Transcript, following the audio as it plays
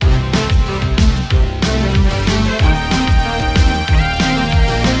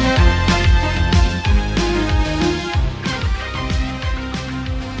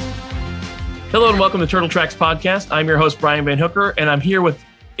and welcome to Turtle Tracks Podcast. I'm your host, Brian Van Hooker, and I'm here with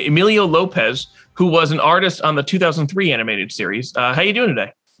Emilio Lopez, who was an artist on the 2003 animated series. How you doing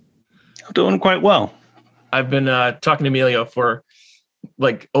today? I'm doing quite well. I've been talking to Emilio for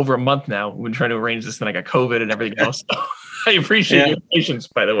like over a month now. We've been trying to arrange this, and I got COVID and everything else. So I appreciate your patience,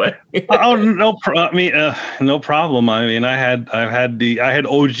 by the way. No problem. I mean, I had OG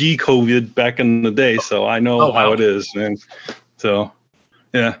COVID back in the day, so I know how it is, and so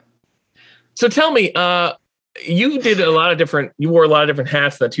yeah. So tell me, you wore a lot of different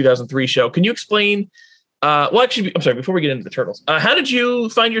hats in that 2003 show. Can you explain? I'm sorry. Before we get into the Turtles, how did you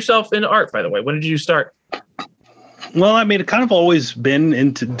find yourself in art? By the way, when did you start? Well, I mean, it kind of always been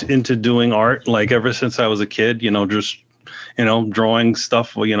into doing art, like ever since I was a kid. Drawing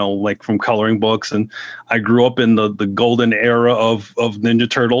stuff, like from coloring books. And I grew up in the golden era of Ninja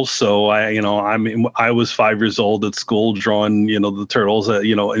Turtles. So I was 5 years old at school drawing, the turtles,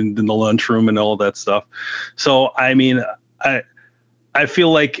 in the lunchroom and all that stuff. So, I mean, I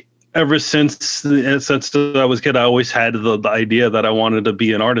feel like ever since I was a kid, I always had the idea that I wanted to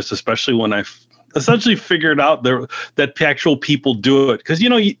be an artist, especially when I essentially figured out that actual people do it. Because,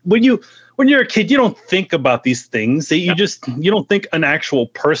 when you're a kid, you don't think about these things. You don't think an actual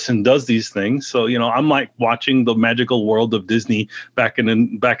person does these things. So, I'm like watching the magical world of Disney back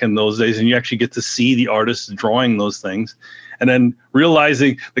in those days, and you actually get to see the artists drawing those things, and then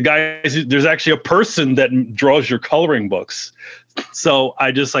realizing there's actually a person that draws your coloring books. So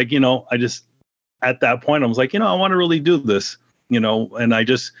I just at that point I was like, I want to really do this, and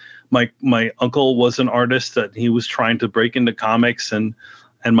my uncle was an artist that he was trying to break into comics, and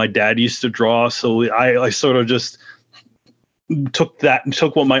my dad used to draw. So I sort of just took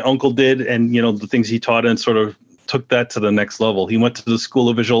what my uncle did and, the things he taught, and sort of took that to the next level. He went to the School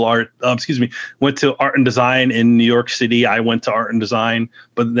of Visual Art, went to art and design in New York City. I went to art and design,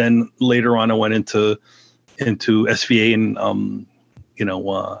 but then later on I went into SVA and,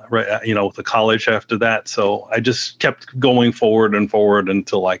 with the college after that. So I just kept going forward and forward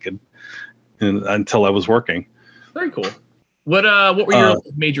until I was working. Very cool. What were your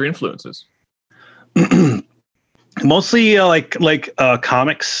major influences? Mostly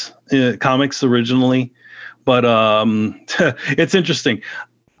comics originally, but it's interesting.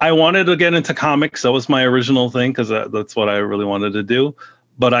 I wanted to get into comics. That was my original thing because that's what I really wanted to do.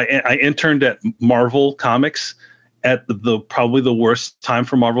 But I interned at Marvel Comics at probably the worst time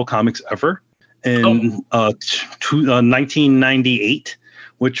for Marvel Comics ever in 1998,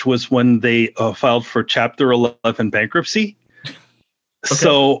 which was when they filed for Chapter 11 bankruptcy. Okay.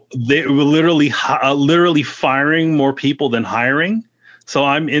 So they were literally firing more people than hiring. So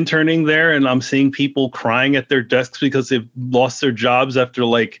I'm interning there, and I'm seeing people crying at their desks because they've lost their jobs after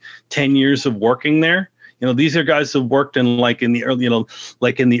like 10 years of working there. These are guys who worked in the early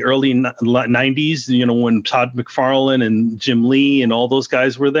 90s, when Todd McFarlane and Jim Lee and all those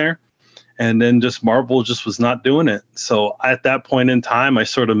guys were there. And then just Marvel just was not doing it. So at that point in time, I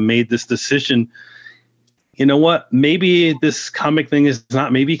sort of made this decision. You know what? Maybe this comic thing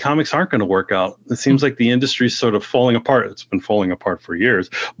maybe comics aren't going to work out. It seems like the industry is sort of falling apart. It's been falling apart for years,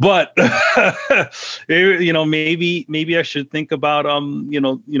 but maybe I should think about,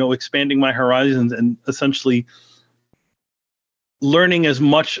 expanding my horizons and essentially learning as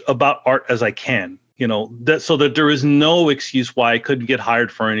much about art as I can, so that there is no excuse why I couldn't get hired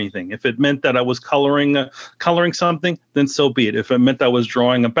for anything. If it meant that I was coloring something, then so be it. If it meant I was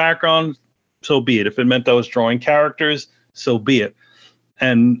drawing a background, so be it. If it meant I was drawing characters, so be it.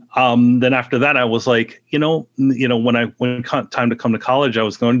 And then after that, I was like, when time to come to college, I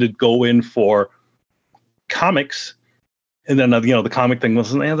was going to go in for comics, and then the comic thing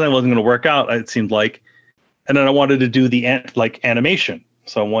wasn't going to work out. It seemed like, and then I wanted to do the animation,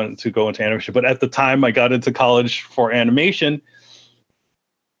 so I wanted to go into animation. But at the time I got into college for animation,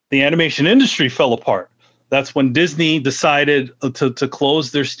 the animation industry fell apart. That's when Disney decided to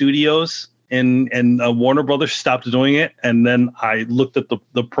close their studios. And Warner Brothers stopped doing it. And then I looked at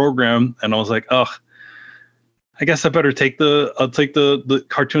the program and I was like, I guess I better take the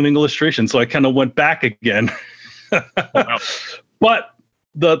cartooning illustration. So I kind of went back again. Wow. But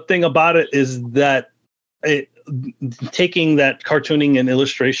the thing about it is that taking that cartooning and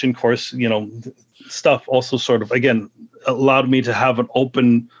illustration course, stuff also sort of, again, allowed me to have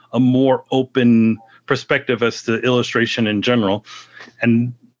a more open perspective as to illustration in general.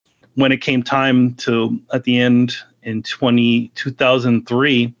 And when it came time to, at the end in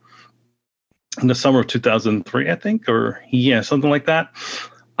 2003, in the summer of 2003, I think, something like that,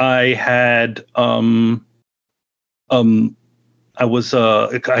 I had, I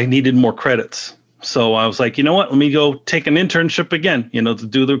needed more credits. So I was like, you know what, let me go take an internship again, to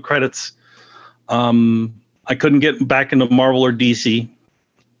do the credits. I couldn't get back into Marvel or DC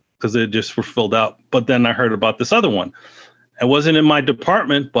because they just were filled out. But then I heard about this other one. It wasn't in my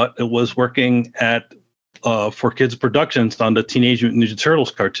department, but it was working at 4Kids Productions on the Teenage Mutant Ninja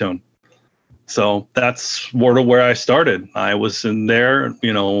Turtles cartoon. So that's sort of where I started. I was in there,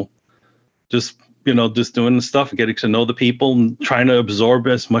 just doing the stuff, getting to know the people, and trying to absorb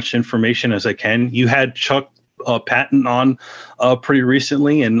as much information as I can. You had Chuck Patton on pretty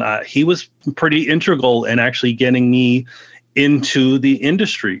recently, and he was pretty integral in actually getting me into the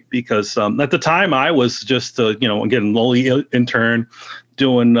industry because at the time I was just again lowly intern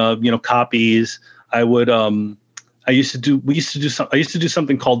doing copies. I used to do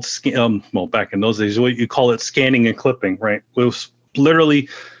something called back in those days what you call it scanning and clipping, right? It was literally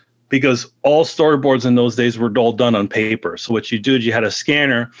because all storyboards in those days were all done on paper. So what you do is you had a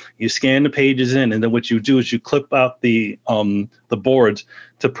scanner, you scan the pages in, and then what you do is you clip out the boards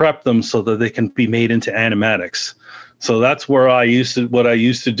to prep them so that they can be made into animatics. So that's where what I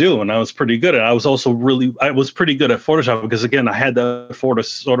used to do, and I was pretty good at it. I was pretty good at Photoshop because again, I had the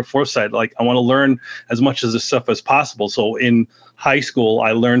sort of foresight, like I want to learn as much of this stuff as possible. So in high school,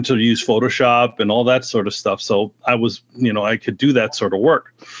 I learned to use Photoshop and all that sort of stuff. So I was, I could do that sort of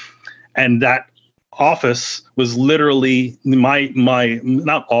work. And that office was literally my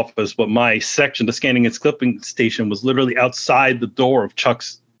not office, but my section, the scanning and clipping station was literally outside the door of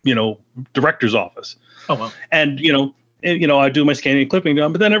Chuck's, director's office. Oh, wow. And, I do my scanning and clipping,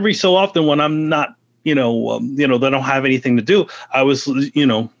 but then every so often when I'm not, they don't have anything to do, I was,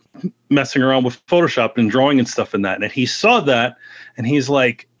 messing around with Photoshop and drawing and stuff in that. And he saw that and he's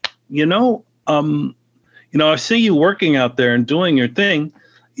like, I see you working out there and doing your thing,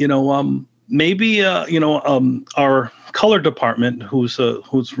 maybe, our color department, who's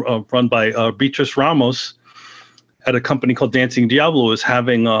run by Beatrice Ramos at a company called Dancing Diablo, is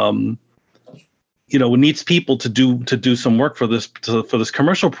having, needs people to do some work for this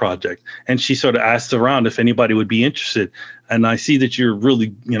commercial project. And she sort of asked around if anybody would be interested. And I see that you're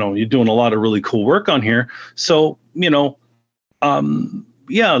really, you're doing a lot of really cool work on here. So,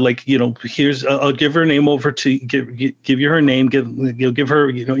 here's I'll give her name over to give you her name, give her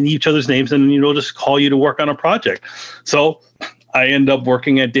each other's names, and just call you to work on a project. So I end up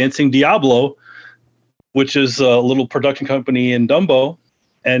working at Dancing Diablo, which is a little production company in Dumbo,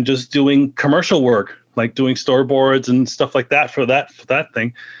 and just doing commercial work, like doing storyboards and stuff like that for that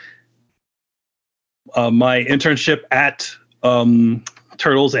thing. My internship at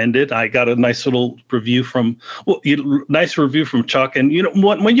Turtles ended. I got a nice little review from Chuck. And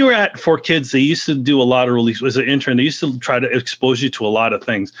when you were at 4Kids, they used to do a lot of release as an intern. They used to try to expose you to a lot of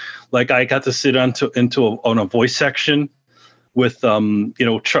things. Like I got to sit on a voice section with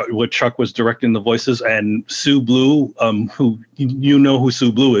Chuck was directing the voices, and Sue Blue, who who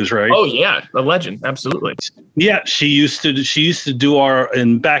Sue Blue is, right? Oh yeah, a legend, absolutely. Yeah, she used to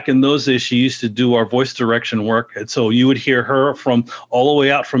do back in those days, she used to do our voice direction work. And so you would hear her from all the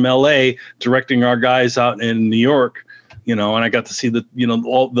way out from LA directing our guys out in New York, and I got to see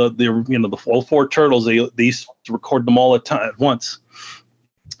all four Turtles. They used to record them all at once.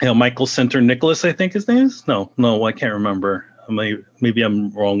 Michael Center Nicholas, I think his name is. No, I can't remember. Maybe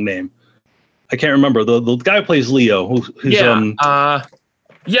I'm wrong name. I can't remember. The guy who plays Leo, who's I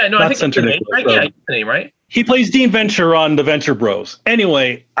think that's the name, right? Yeah, the name, right? He plays Dean Venture on the Venture Bros.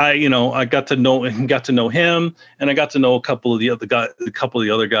 Anyway, I got to know him, and I got to know a couple of the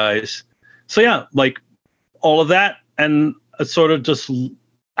other guys. So yeah, like all of that, and sort of just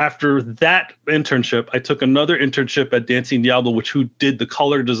after that internship, I took another internship at Dancing Diablo, who did the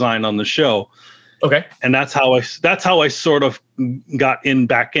color design on the show. Okay. And that's how I sort of got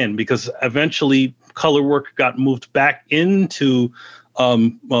back in, because eventually color work got moved back into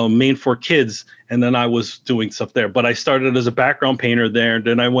Main 4Kids, and then I was doing stuff there. But I started as a background painter there.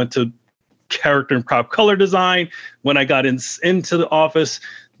 Then I went to character and prop color design. When I got into the office,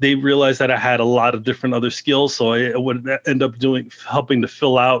 they realized that I had a lot of different other skills. So I would end up helping to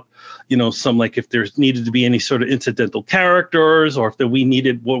fill out, some, like if there's needed to be any sort of incidental characters, or if we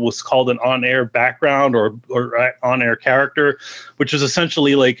needed what was called an on-air background or on-air character, which is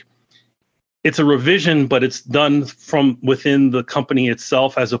essentially like, it's a revision, but it's done from within the company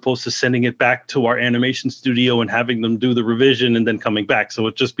itself, as opposed to sending it back to our animation studio and having them do the revision and then coming back. So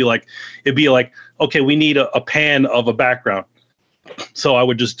it'd be like, okay, we need a pan of a background. So I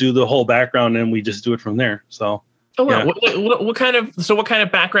would just do the whole background, and we just do it from there. So, yeah. What kind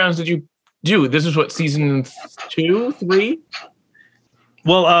of backgrounds did you do? This is what, season 2, 3?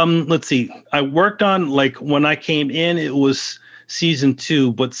 Well, let's see. I worked on, like, when I came in, it was season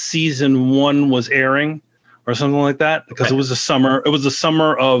 2, but season 1 was airing or something like that, because it was the summer. It was the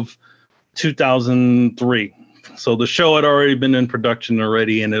summer of 2003. So the show had already been in production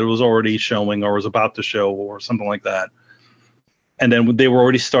already, and it was already showing or was about to show or something like that. And then they were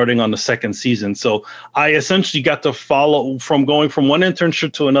already starting on the second season. So I essentially got to follow from going from one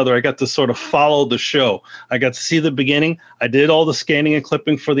internship to another. I got to sort of follow the show. I got to see the beginning. I did all the scanning and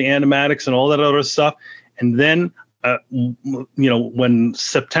clipping for the animatics and all that other stuff. And then, when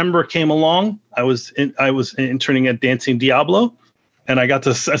September came along, I was interning at Dancing Diablo, and I got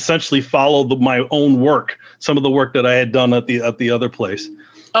to essentially follow my own work, some of the work that I had done at the other place.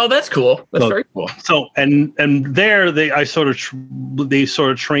 Oh, that's cool. That's very cool. So and there they sort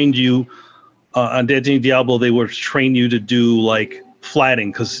of trained you on Dancing Diablo. They would train you to do like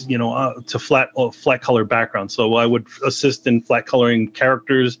flatting because to flat color background. So I would assist in flat coloring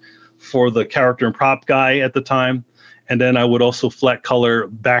characters for the character and prop guy at the time, and then I would also flat color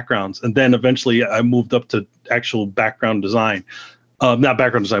backgrounds. And then eventually I moved up to actual background design, not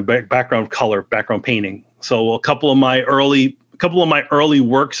background design, background color, background painting. So a couple of my early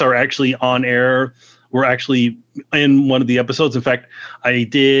works are actually on air. We're actually in one of the episodes. In fact, I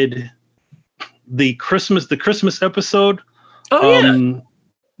did the Christmas episode. Oh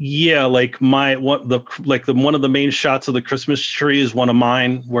yeah, like one of the main shots of the Christmas tree is one of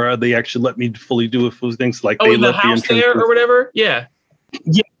mine, where they actually let me fully do a few things. Like they in let the house there or whatever. Yeah.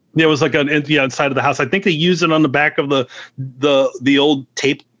 Yeah. There was like inside of the house. I think they used it on the back of the old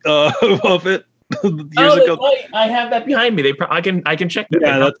tape of it. Years ago. I have that behind me. I can check that.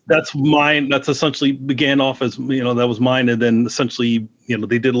 Yeah, that's mine. That's essentially began off as that was mine, and then essentially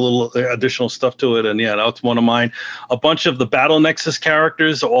they did a little additional stuff to it, and that's one of mine. A bunch of the Battle Nexus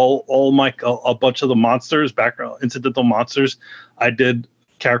characters, a bunch of the monsters, background incidental monsters. I did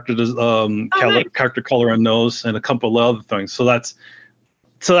character color and nose, and a couple of other things. So that's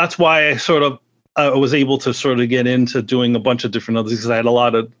why I was able to sort of get into doing a bunch of different others because I had a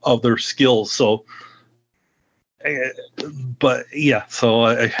lot of other skills. So, but yeah, so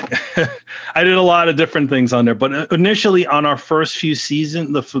I did a lot of different things on there. But initially, on our first few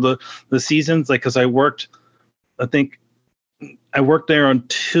seasons, the seasons, like because I worked there on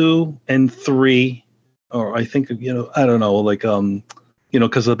 2 and 3, or I think I don't know, like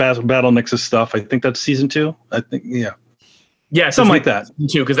because of the Battle Nexus stuff. I think that's season 2. I think Yeah, something like that.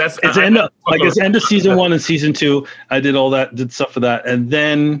 Too, because that's it's end of season 1 and season 2. I did all that, did stuff for that, and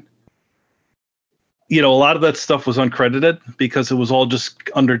then a lot of that stuff was uncredited because it was all just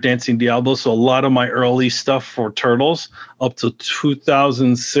under Dancing Diablo. So a lot of my early stuff for Turtles up to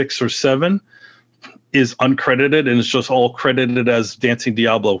 2006 or 7 is uncredited, and it's just all credited as Dancing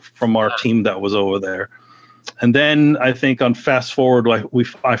Diablo from our team that was over there. And then I think on fast forward,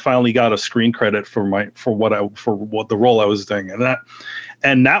 I finally got a screen credit for the role I was doing, and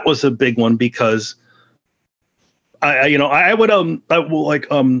that was a big one because after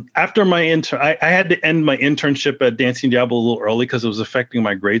my I had to end my internship at Dancing Diablo a little early because it was affecting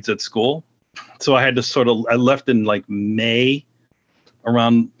my grades at school, so I had to I left in like May,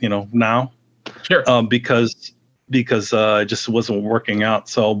 around now, sure, because it just wasn't working out.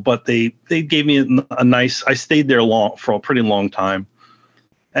 So, but they gave me a nice. I stayed there for a pretty long time,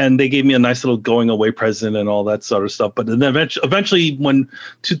 and they gave me a nice little going away present and all that sort of stuff. But then eventually, when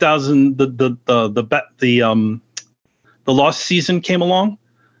 2000 the Lost season came along,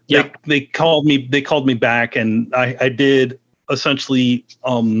 they called me back, and I did essentially.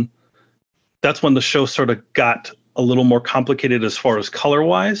 That's when the show sort of got a little more complicated as far as color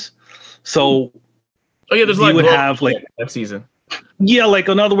wise. So. Oh yeah, there's you would have that season. Yeah, like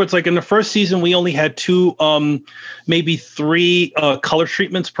in other words, like in the first season, we only had 2, maybe 3 color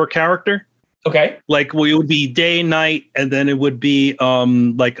treatments per character. Okay. Like it would be day, night, and then it would be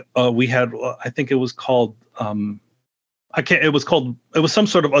we had I think it was called it was some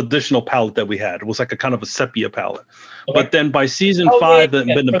sort of additional palette that we had. It was like a kind of a sepia palette. Okay. But then by season 5,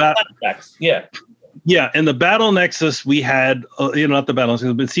 Yeah, in the Battle Nexus, we had, not the Battle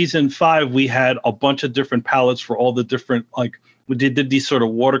Nexus, but season 5, we had a bunch of different palettes for all the different, we did these sort of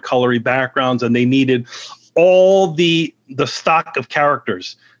watercolory backgrounds, and they needed all the stock of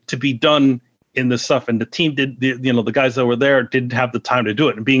characters to be done in the stuff. And the team the guys that were there didn't have the time to do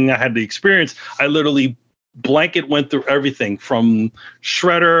it. And being I had the experience, I literally blanket went through everything from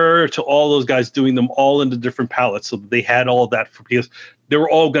Shredder to all those guys, doing them all into different palettes. So they had all of that because they were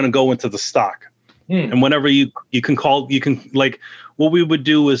all going to go into the stock. And whenever you can what we would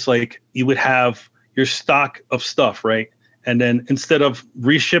do is you would have your stock of stuff, right? And then instead of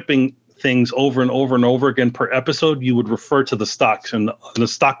reshipping things over and over and over again per episode, you would refer to the stocks, and the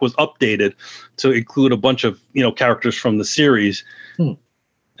stock was updated to include a bunch of characters from the series,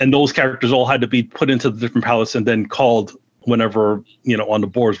 and those characters all had to be put into the different palettes and then called whenever, on the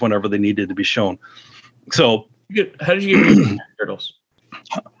boards whenever they needed to be shown. So how did you get Turtles?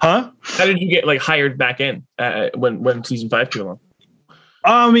 Huh? How did you get hired back in when season 5 came along?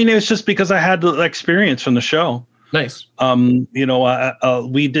 I mean, it's just because I had the experience from the show. Nice. There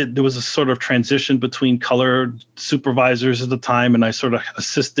was a sort of transition between color supervisors at the time, and I sort of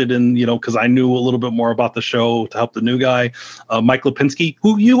assisted in, because I knew a little bit more about the show to help the new guy, Mike Lipinski,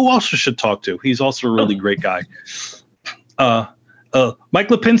 who you also should talk to. He's also a really great guy. Mike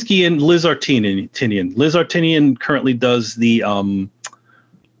Lipinski and Liz Artinian. Liz Artinian currently does the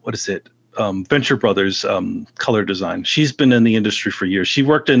Venture Brothers color design. She's been in the industry for years. She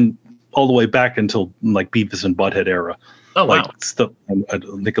worked in all the way back until Beavis and Butthead era. Oh wow! Stuff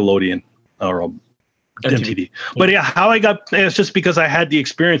Nickelodeon or MTV. But yeah, how I got it's just because I had the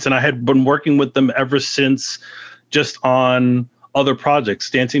experience and I had been working with them ever since, just on other projects.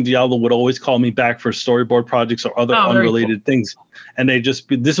 Dancing Diablo would always call me back for storyboard projects or other unrelated things. And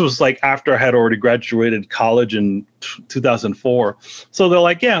this was after I had already graduated college in 2004. So they're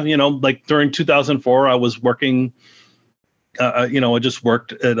like, yeah, during 2004, I was working, I just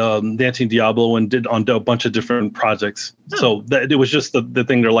worked at Dancing Diablo and did on a bunch of different projects. Oh. So it was just the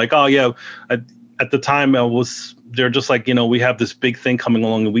thing. They're like, oh yeah, at the time they're just like, we have this big thing coming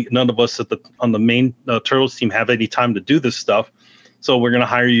along and none of us on the main Turtles team have any time to do this stuff. So we're going to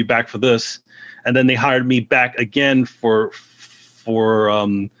hire you back for this. And then they hired me back again for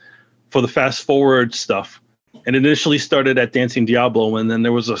the fast forward stuff. And initially started at Dancing Diablo, and then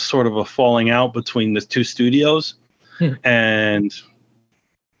there was a sort of a falling out between the two studios. And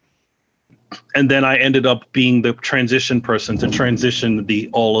then I ended up being the transition person to transition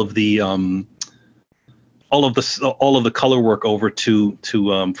all of the color work over to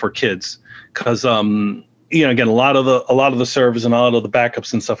for kids, because again, a lot of the servers and a lot of the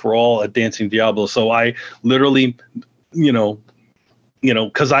backups and stuff were all at Dancing Diablo. So I literally,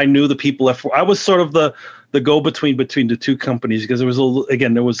 because I knew the people I was sort of the go-between between the two companies, because there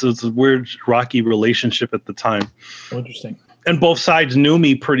was this weird rocky relationship at the time. Oh, interesting. And both sides knew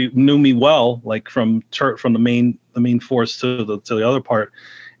me well, from the main force to the other part,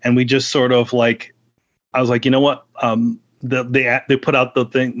 and we just sort of I was like, you know what, they put out the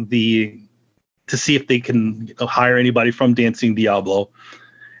thing to see if they can hire anybody from Dancing Diablo,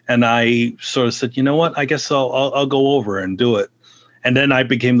 and I sort of said, you know what, I guess I'll go over and do it. And then I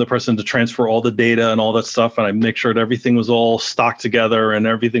became the person to transfer all the data and all that stuff, and I make sure that everything was all stocked together and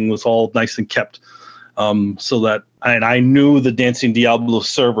everything was all nice and kept. So that I knew the Dancing Diablo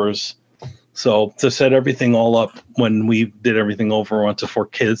servers, so to set everything all up when we did everything over onto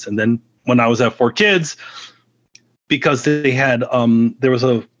 4Kids. And then when I was at 4Kids, because they had there was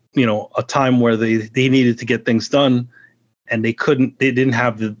a time where they needed to get things done, and they didn't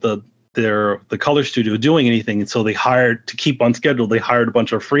have the color studio doing anything, and so they hired, to keep on schedule, they hired a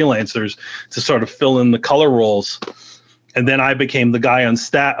bunch of freelancers to sort of fill in the color roles. And then I became the guy on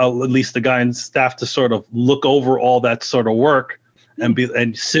staff, at least the guy on staff, to sort of look over all that sort of work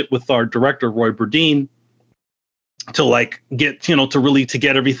and sit with our director Roy Burdine to get to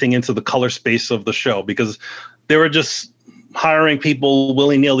get everything into the color space of the show, because they were just hiring people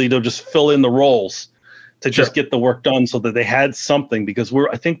willy-nilly to just fill in the roles to just get the work done, so that they had something, because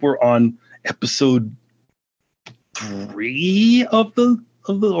I think we're on episode 3 of 2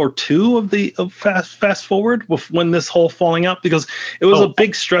 of fast forward when this whole falling out, because it was a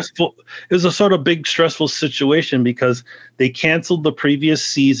sort of big stressful situation, because they canceled the previous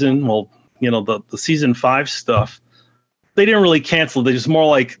season. Well, the season 5 stuff, they didn't really cancel. They just more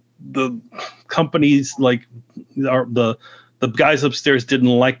like the companies, the guys upstairs didn't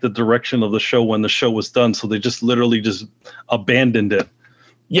like the direction of the show when the show was done, so they just literally just abandoned it.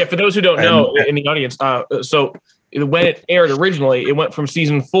 Yeah, for those who don't know in the audience, so when it aired originally, it went from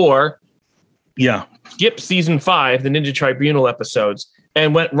season 4, skipped season 5, the Ninja Tribunal episodes,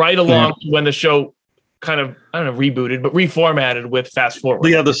 and went right along when the show kind of, I don't know, rebooted, but reformatted with Fast Forward.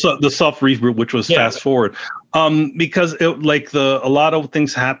 Yeah, the soft reboot, which was Fast Forward, because a lot of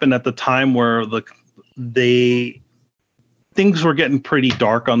things happened at the time where things were getting pretty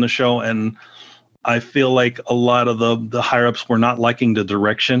dark on the show, and I feel like a lot of the higher ups were not liking the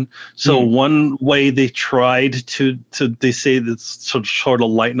direction. So one way they tried to they say that sort of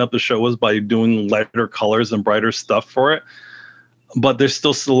lighten up the show was by doing lighter colors and brighter stuff for it. But there's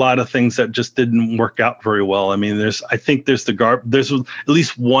still a lot of things that just didn't work out very well. I mean, there's at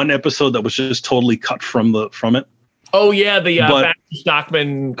least one episode that was just totally cut from it. Oh yeah, the Baxter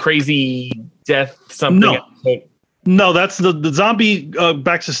Stockman crazy death something. No, that's the zombie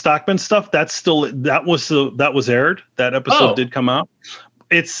Baxter Stockman stuff. That was aired. That episode did come out.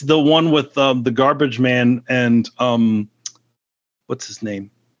 It's the one with the Garbage Man and what's his name,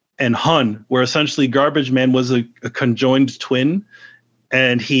 and Hun, where essentially Garbage Man was a conjoined twin,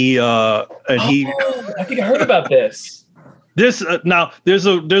 and he I think I heard about this. This now there's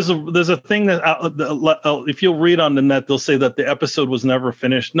a thing that if you'll read on the net, they'll say that the episode was never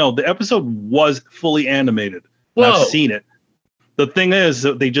finished. No, the episode was fully animated. I've seen it. The thing is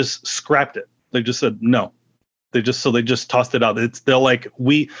that they just scrapped it. They just said no. They just tossed it out. They're like,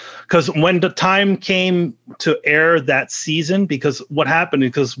 because when the time came to air that season, because what happened,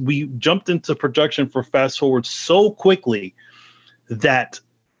 because we jumped into production for Fast Forward so quickly that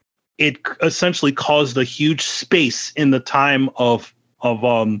it essentially caused a huge space in the time of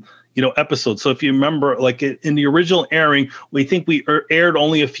episodes. So if you remember, like in the original airing, we think we aired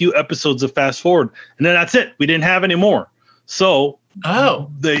only a few episodes of Fast Forward, and then that's it. We didn't have any more. So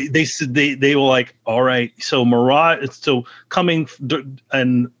they were like, all right. So Mirage,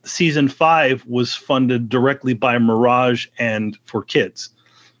 and season 5 was funded directly by Mirage and for kids,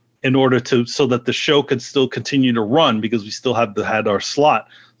 in order so that the show could still continue to run, because we still had our slot.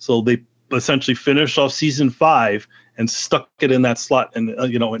 So they essentially finished off season 5 and stuck it in that slot, and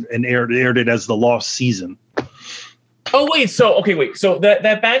and aired it as the lost season. Oh wait, so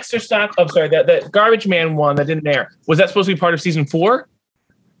that Baxter stock. I'm sorry, that Garbage Man one that didn't air, was that supposed to be part of season 4?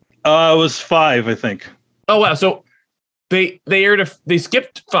 It was 5, I think. Oh wow, so they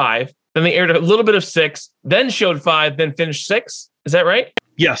skipped 5, then they aired a little bit of 6, then showed 5, then finished 6. Is that right?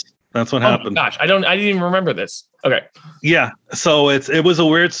 Yes, that's what happened. Gosh, I didn't even remember this. Okay. Yeah, so it was a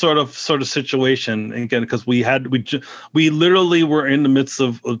weird sort of situation again, because we literally were in the midst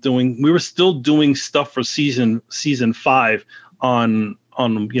of we were still doing stuff for season 5 on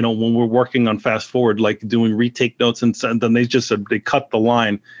when we're working on Fast Forward, like doing retake notes, and then they just said, they cut the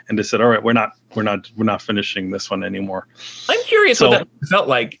line and they said, all right, we're not finishing this one anymore. I'm curious what that felt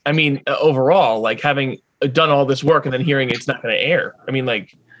like. I mean, overall, like having done all this work and then hearing it's not going to air. I mean,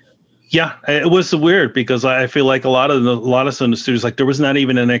 like. Yeah, it was weird, because I feel like a lot of the studios, like there was not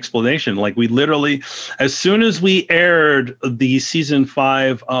even an explanation. Like we literally, as soon as we aired the season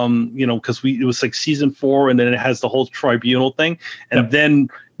 5, because it was like season 4, and then it has the whole tribunal thing, and then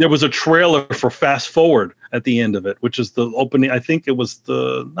there was a trailer for Fast Forward at the end of it, which is the opening. I think it was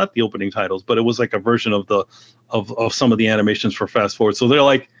not the opening titles, but it was like a version of some of the animations for Fast Forward. So they're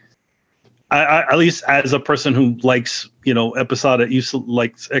like, I at least as a person who likes, episodic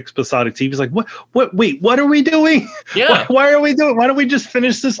TV, is like, what are we doing? Yeah. Why are we doing? Why don't we just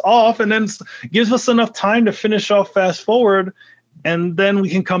finish this off, and then gives us enough time to finish off Fast Forward, and then we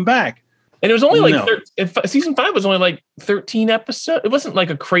can come back. And it was only season 5 was only like 13 episodes. It wasn't like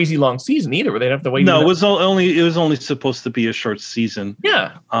a crazy long season either, where they'd have to wait. No, it was only supposed to be a short season.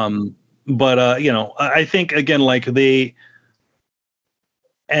 Yeah. But I think again, like they.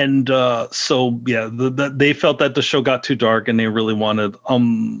 And they felt that the show got too dark, and they really wanted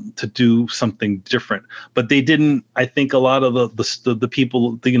to do something different. But they didn't. I think a lot of the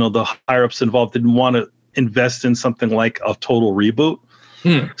people, the higher ups involved, didn't want to invest in something like a total reboot.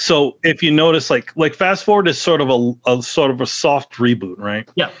 So if you notice, like Fast Forward is sort of a soft reboot, right?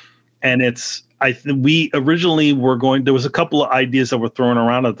 Yeah. And we originally there was a couple of ideas that were thrown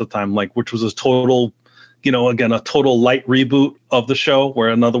around at the time, like which was a total. Again, a total light reboot of the show,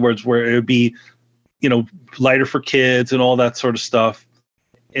 where in other words, where it would be, lighter for kids and all that sort of stuff.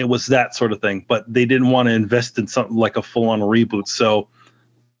 It was that sort of thing, but they didn't want to invest in something like a full-on reboot. So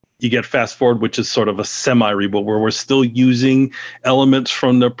you get Fast Forward, which is sort of a semi-reboot, where we're still using elements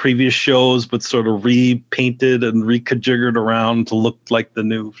from the previous shows, but sort of repainted and reconfigured around to look like the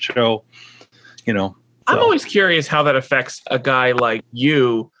new show. So. I'm always curious how that affects a guy like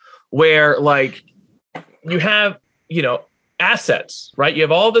you, where like. You have, assets, right? You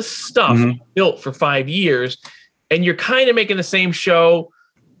have all this stuff built for 5 years, and you're kind of making the same show,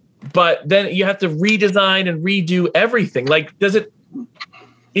 but then you have to redesign and redo everything. Like, are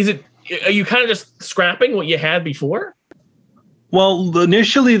you kind of just scrapping what you had before? Well,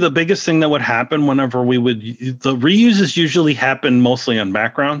 initially, the biggest thing that would happen whenever the reuses usually happen mostly on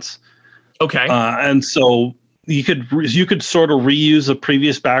backgrounds. Okay. And so you could sort of reuse a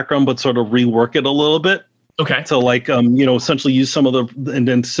previous background, but sort of rework it a little bit. Okay. So like, essentially use some of and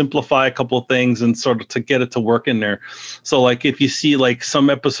then simplify a couple of things and sort of to get it to work in there. So like, if you see like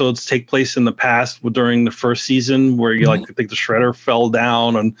some episodes take place in the past during the first season where I think the Shredder fell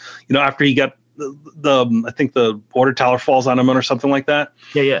down, and, after he got I think the water tower falls on him or something like that.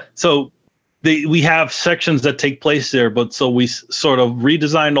 Yeah. Yeah. So we have sections that take place there, but so we sort of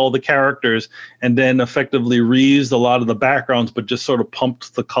redesigned all the characters and then effectively reused a lot of the backgrounds, but just sort of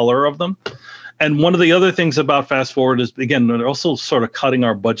pumped the color of them. And one of the other things about Fast Forward is, again, they're also sort of cutting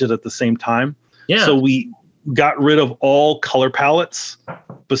our budget at the same time. Yeah. So we got rid of all color palettes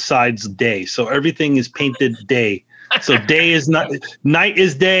besides day. So everything is painted day. So day is not, night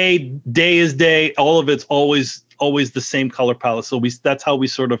is day is day. All of it's always the same color palette. So that's how we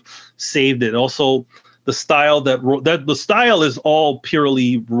sort of saved it. Also, the style that the style is all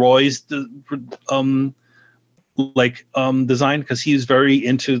purely Roy's design, because he's very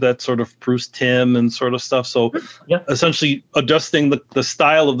into that sort of Bruce Timm and sort of stuff. So essentially adjusting the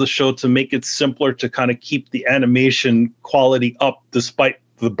style of the show to make it simpler to kind of keep the animation quality up despite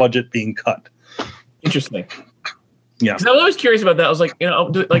the budget being cut. Interesting. Yeah. Because I was always curious about that. I was like,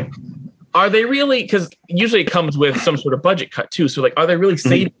 are they really, because usually it comes with some sort of budget cut too. So like, are they really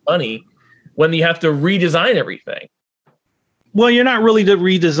saving money when you have to redesign everything? Well, you're not really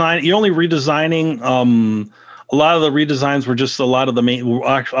redesign. You're only redesigning. A lot of the redesigns were just a lot of the main,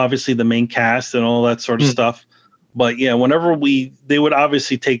 obviously the main cast and all that sort of stuff. But yeah, whenever they would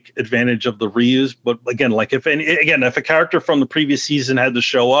obviously take advantage of the reuse. But again, like if a character from the previous season had to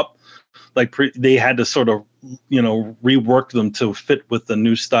show up, like they had to sort of, rework them to fit with the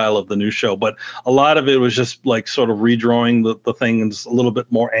new style of the new show. But a lot of it was just like sort of redrawing the things a little bit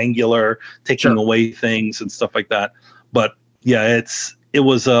more angular, taking away things and stuff like that. But yeah, it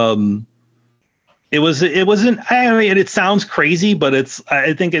wasn't. I mean, it sounds crazy, but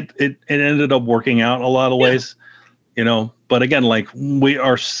I think it ended up working out in a lot of ways, But again, like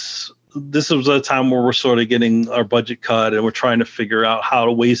this was a time where we're sort of getting our budget cut, and we're trying to figure out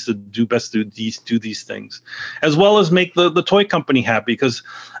ways to do these things, as well as make the toy company happy. Because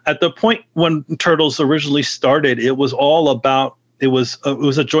at the point when Turtles originally started, it was all about. It was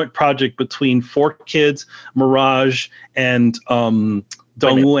a joint project between 4Kids, Mirage, and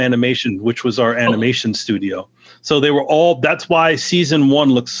Dongwoo Animation, which was our animation studio. So they were all. That's why season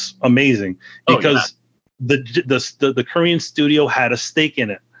 1 looks amazing, because the Korean studio had a stake in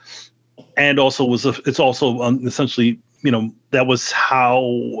it, and also it's also essentially that was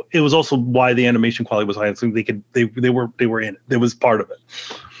how it was also why the animation quality was high. So they were in it. It was part of it.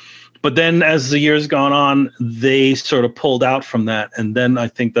 But then as the years gone on, they sort of pulled out from that. And then I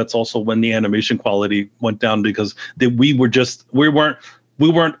think that's also when the animation quality went down, because we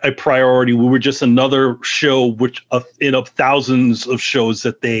weren't a priority. We were just another show of thousands of shows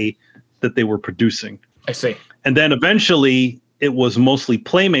that they were producing. I see. And then eventually it was mostly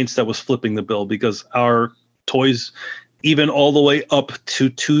Playmates that was flipping the bill, because our toys, even all the way up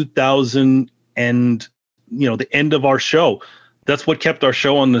to 2000 and the end of our show, that's what kept our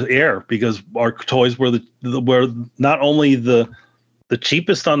show on the air, because our toys were were not only the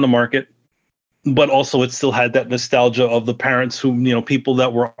cheapest on the market, but also it still had that nostalgia of the parents who, people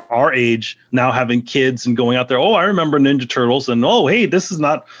that were our age now having kids and going out there. Oh, I remember Ninja Turtles, and oh, hey, this is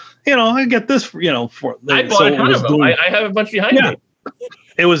not, I get this, for. I bought a ton of them. I have a bunch behind me.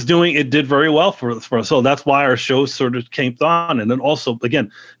 It did very well for us. So that's why our show sort of came on. And then also,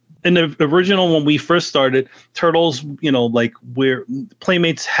 again, in the original, when we first started Turtles, where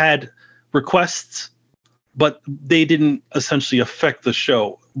Playmates had requests, but they didn't essentially affect the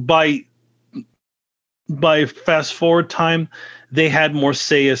show. By fast forward time, they had more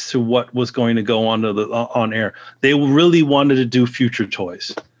say as to what was going to go on air. They really wanted to do future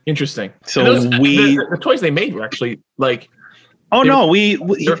toys. Interesting. So the toys they made were actually like. Oh no,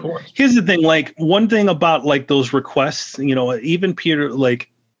 here's the thing. Like, one thing about like those requests, even Peter, like,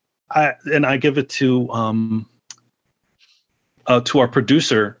 I give it to our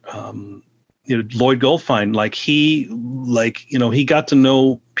producer, Lloyd Goldfine. Like he got to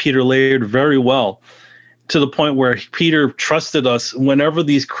know Peter Laird very well, to the point where Peter trusted us whenever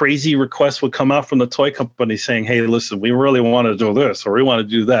these crazy requests would come out from the toy company saying, "Hey, listen, we really want to do this or we want to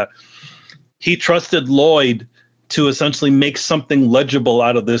do that." He trusted Lloyd to essentially make something legible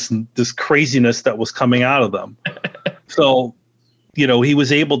out of this craziness that was coming out of them. So, he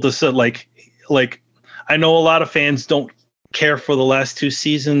was able to say, like I know a lot of fans don't care for the last 2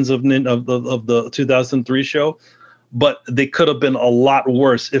 seasons of the 2003 show, but they could have been a lot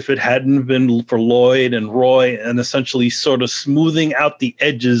worse if it hadn't been for Lloyd and Roy, and essentially sort of smoothing out the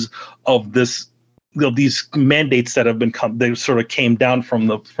edges of these mandates that have they sort of came down from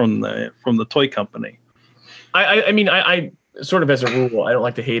the toy company. I mean, I sort of, as a rule, I don't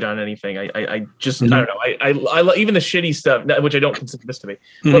like to hate on anything. I just, I don't know. I even the shitty stuff, which I don't consider this to be,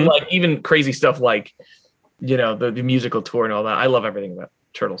 but like even crazy stuff like, the musical tour and all that. I love everything about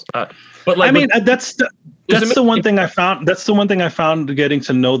Turtles. But like, I mean, that's the one thing I found. That's the one thing I found getting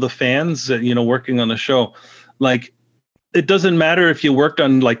to know the fans. Working on the show, like, it doesn't matter if you worked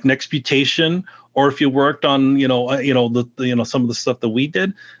on like Nexputation or if you worked on some of the stuff that we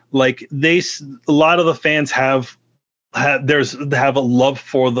did. Like, a lot of the fans have have a love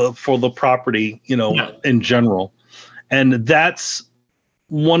for the property, in general. And that's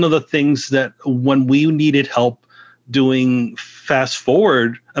one of the things that when we needed help doing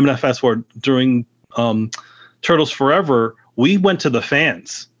during Turtles Forever, we went to the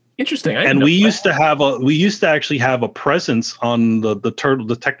fans. Interesting. And we used to actually have a presence on the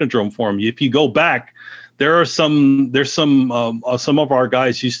Technodrome forum. If you go back, there's some of our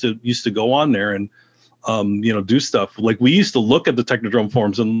guys used to go on there and do stuff. Like we used to look at the Technodrome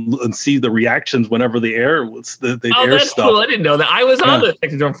forums and see the reactions whenever the air was the air that's stuff. Cool. I didn't know that. I was on the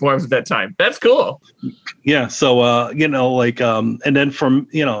Technodrome forums at that time. That's cool. Yeah. So and then from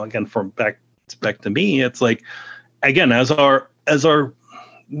back to me, it's like, again, as our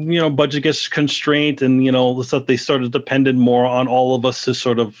budget gets constrained and the stuff, they sort of depended more on all of us to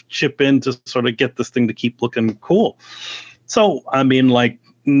sort of chip in to sort of get this thing to keep looking cool. So I mean, like,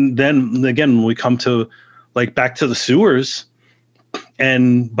 then again, we come to like Back to the Sewers,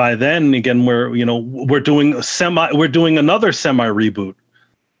 and by then again we're doing another semi reboot.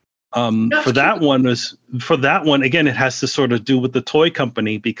 For that one again, it has to sort of do with the toy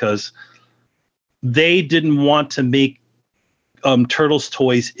company, because they didn't want to make Turtles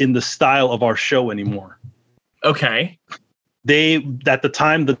toys in the style of our show anymore. Okay. They, at the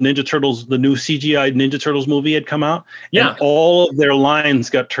time, the new CGI Ninja Turtles movie had come out, and all of their lines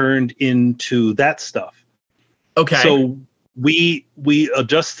got turned into that stuff. Okay. So we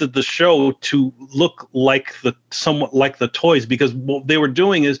adjusted the show to look somewhat like the toys, because what they were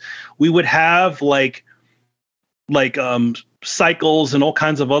doing is we would have like cycles and all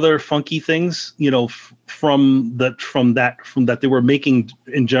kinds of other funky things, from that they were making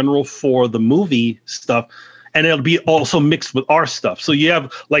in general for the movie stuff. And it'll be also mixed with our stuff. So you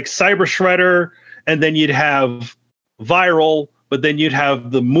have like Cyber Shredder, and then you'd have Viral, but then you'd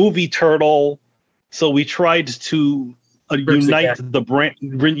have the movie Turtle. So we tried to unite the brand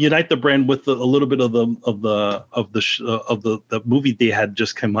with a little bit of the movie they had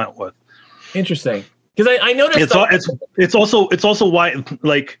just come out with. Interesting, because I noticed it's also why,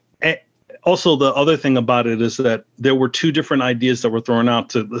 like. Also, the other thing about it is that there were two different ideas that were thrown out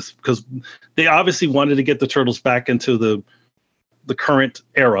to this, because they obviously wanted to get the Turtles back into the current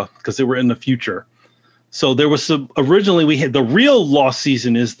era, because they were in the future. So there was originally we had the real lost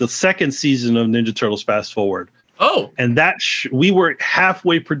season is the second season of Ninja Turtles Fast Forward. Oh, and that we were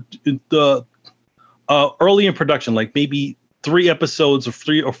halfway early in production, like maybe 3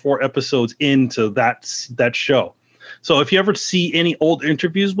 or 4 episodes into that show. So if you ever see any old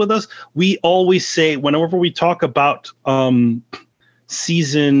interviews with us, we always say, whenever we talk about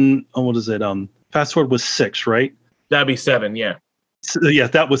season, Fast Forward was 6, right? That'd be 7, yeah. So, yeah,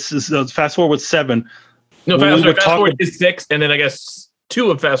 that was Fast Forward was 7. No, Fast Forward is 6, and then I guess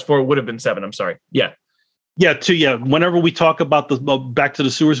 2 of Fast Forward would have been 7. I'm sorry. Yeah. Yeah, 2. Yeah. Whenever we talk about the Back to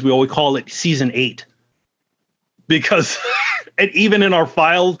the Sewers, we always call it season 8, because. And even in our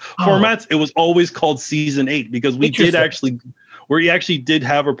file formats, it was always called season 8, because we actually did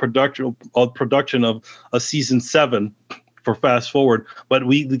have a production of a season 7 for Fast Forward, but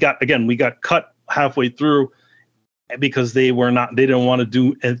we got cut halfway through because they didn't want to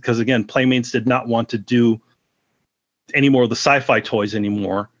do it, because again, Playmates did not want to do any more of the sci-fi toys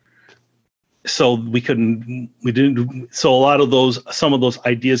anymore. So so a lot of some of those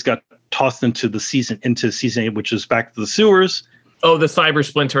ideas got tossed into season 8, which is Back to the Sewers. Oh, the Cyber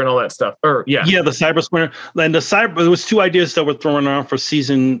Splinter and all that stuff. Yeah, the Cyber Splinter. And there was 2 ideas that were thrown around for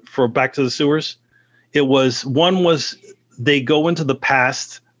Back to the Sewers. One was they go into the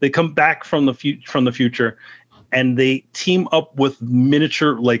past, they come back from the future, and they team up with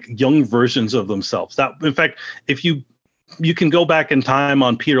miniature, like young versions of themselves. That, in fact, if you can go back in time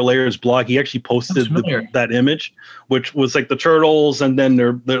on Peter Layer's blog, he actually posted that image, which was like the Turtles and then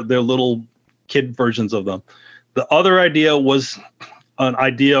their little kid versions of them. The other idea was an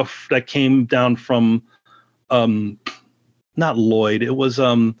idea that came down from not Lloyd. It was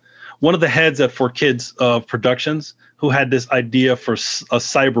one of the heads at 4Kids Productions, who had this idea for a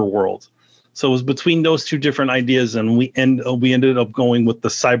cyber world. So it was between those 2 different ideas, and we ended up going with the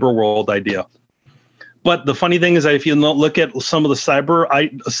cyber world idea. But the funny thing is that if you look at some of the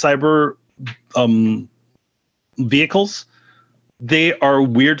cyber vehicles, they are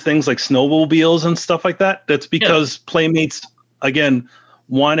weird things like snowmobiles and stuff like that. That's because Playmates, again,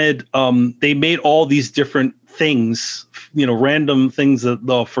 wanted, they made all these different things, random things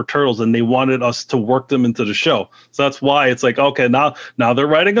for Turtles, and they wanted us to work them into the show. So that's why it's like, okay, now they're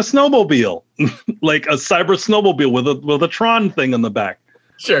riding a snowmobile, like a cyber snowmobile with a Tron thing in the back.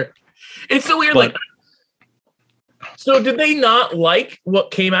 Sure. It's so weird. So did they not like what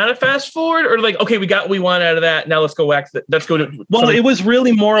came out of Fast Forward, or like, okay, we got what we want out of that. Now let's go let's go to. Well, it was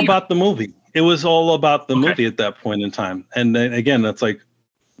really more about the movie. It was all about the movie at that point in time. And then again, that's like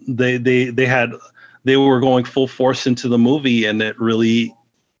they were going full force into the movie, and it really,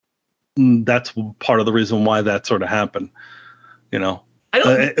 that's part of the reason why that sort of happened. You know, I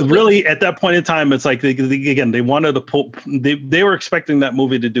don't really at that point in time, it's like they wanted to pull. They were expecting that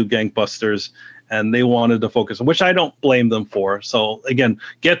movie to do gangbusters, and they wanted to focus, which I don't blame them for. So again,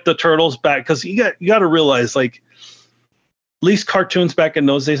 get the Turtles back, because you got to realize, like, at least cartoons back in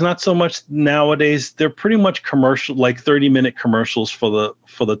those days, not so much nowadays. They're pretty much commercial, like 30-minute commercials for the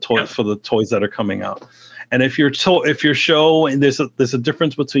toys that are coming out. And if your show, and there's a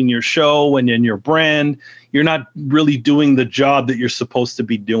difference between your show and your brand, you're not really doing the job that you're supposed to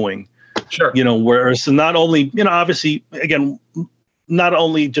be doing. Sure. You know, whereas not only, you know, obviously, again, not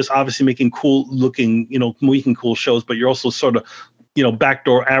only just obviously making cool looking, you know, making cool shows, but you're also sort of, you know,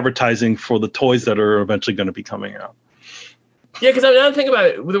 backdoor advertising for the toys that are eventually going to be coming out. Yeah, because I'm thinking about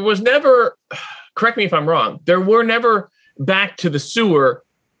it. There was never, correct me if I'm wrong, there were never Back to the Sewer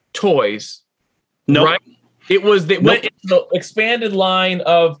toys. No. Right? It was went into the expanded line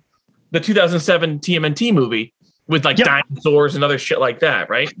of the 2007 TMNT movie with like dinosaurs and other shit like that,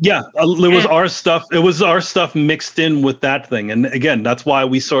 right? Yeah, it was our stuff. It was our stuff mixed in with that thing, and again, that's why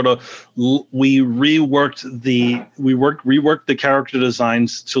we sort of reworked the character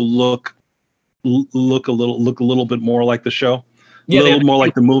designs to look a little bit more like the show, a little more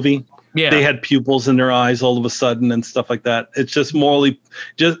like the movie. Yeah, they had pupils in their eyes all of a sudden and stuff like that. It's just mostly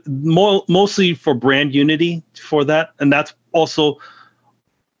for brand unity for that, and that's also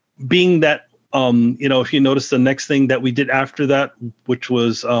being that. You know, if you notice the next thing that we did after that, which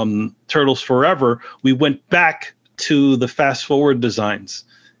was Turtles Forever, we went back to the Fast Forward designs,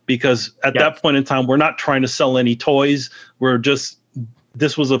 because at that point in time, we're not trying to sell any toys.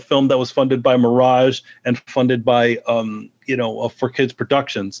 This was a film that was funded by Mirage and funded by, For Kids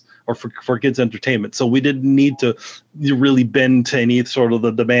Productions, or for Kids Entertainment. So we didn't need to really bend to any sort of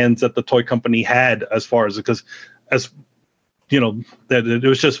the demands that the toy company had, as far as, because you know, that it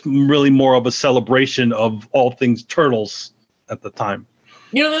was just really more of a celebration of all things Turtles at the time.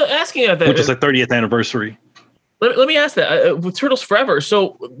 You know, asking about that, which is the 30th anniversary. Let me ask that with Turtles Forever.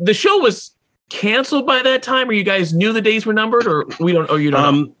 So the show was canceled by that time, or you guys knew the days were numbered, or you don't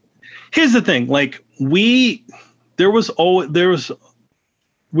know? Here's the thing: like we were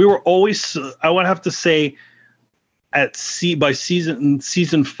always, I would have to say, by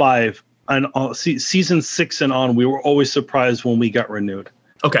season 5. And season 6 and on, we were always surprised when we got renewed.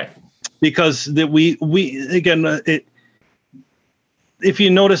 Okay, because we again, if you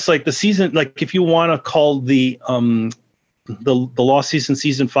notice, like the season, like if you want to call the lost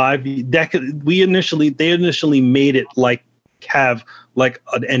season 5, they initially made it like have like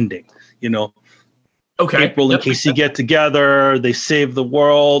an ending, you know. Okay, April and Casey get together, they save the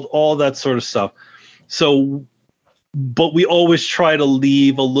world, all that sort of stuff. So. But we always try to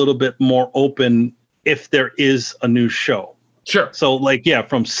leave a little bit more open if there is a new show. Sure. So like,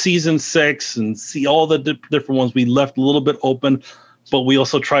 from season 6 and see all the different ones, we left a little bit open, but we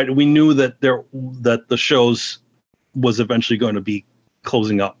also we knew that the shows was eventually going to be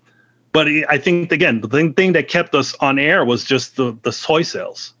closing up. But I think, again, the thing that kept us on air was just the toy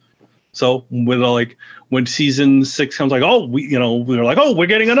sales. So when season 6 comes, like, we were like, we're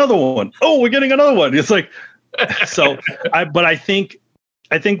getting another one. We're getting another one. It's like, so I think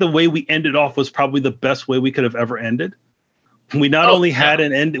the way we ended off was probably the best way we could have ever ended. We not only had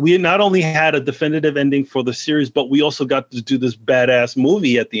a definitive ending for the series, but we also got to do this badass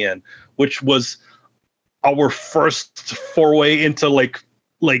movie at the end, which was our first foray into like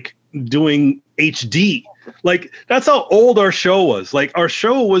doing HD. Like, that's how old our show was. Like, our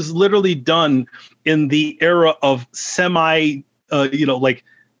show was literally done in the era of semi, like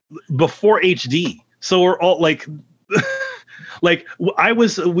before HD. So we're all like, we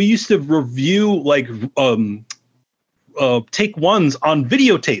used to review like take ones on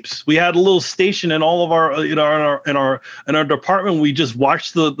videotapes. We had a little station in all of our, in our department. We just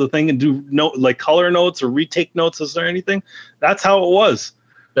watched the thing and do color notes or retake notes or anything. That's how it was.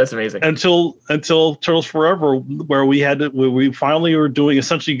 That's amazing. Until Turtles Forever, where we finally were doing,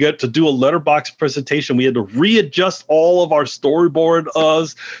 essentially get to do a letterbox presentation. We had to readjust all of our storyboard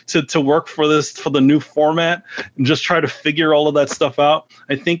to work for the new format, and just try to figure all of that stuff out.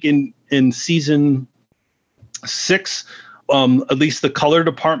 I think in season 6, at least the art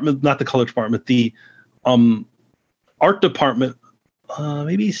department, the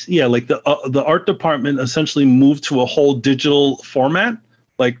art department essentially moved to a whole digital format.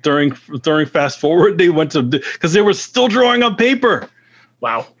 Like during Fast Forward, they went to because they were still drawing on paper.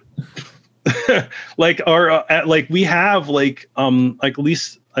 Wow. Like like we have like at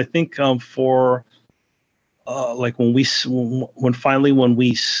least I think for like when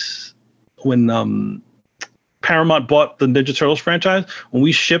Paramount bought the Ninja Turtles franchise, when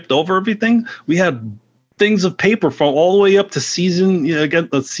we shipped over everything, we had things of paper from all the way up to season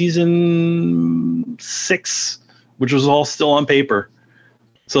 6, which was all still on paper.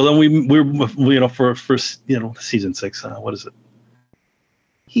 So then we're for season 6, what is it?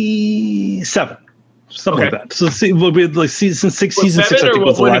 7, something like that. So we'll be like season 6, season 6. I think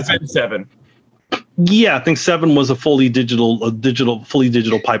was the last one. 7. Yeah, I think 7 was a fully digital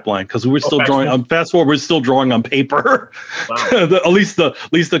pipeline because we were still drawing on Fast Forward. We're still drawing on paper. Wow. At least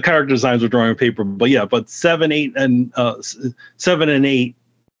the character designs were drawing on paper. But yeah, but 7, 8, and 7 and 8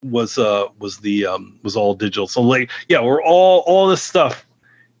 was all digital. So like we're all this stuff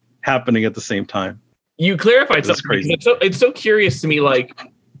happening at the same time. You clarified something. Crazy. It's so curious to me. Like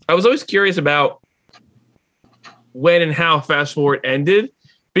I was always curious about when and how Fast Forward ended.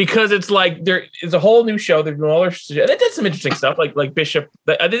 Because it's like there is a whole new show. There's all their, and they did some interesting stuff, like Bishop.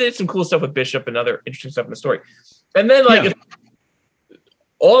 I did some cool stuff with Bishop and other interesting stuff in the story. And then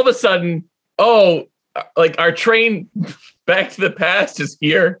all of a sudden, like our train back to the past is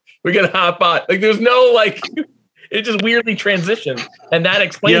here. We gotta hop on. Like there's no it just weirdly transitioned, and that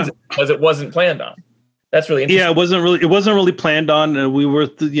explains it because it wasn't planned on. That's really interesting. Yeah, it wasn't really planned on. We were,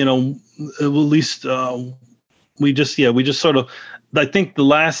 at least we just sort of. I think the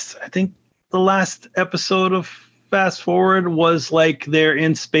last episode of Fast Forward was like they're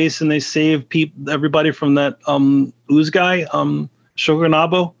in space and they save everybody from that ooze guy,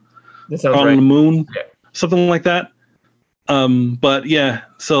 Shogunabo, on the moon, something like that. But yeah,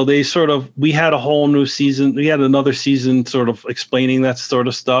 so they we had a whole new season. We had another season sort of explaining that sort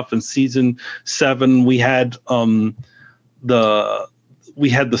of stuff. And season 7, we had the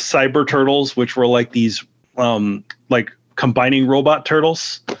Cyber Turtles, which were like these like combining robot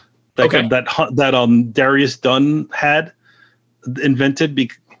turtles that Darius Dunn had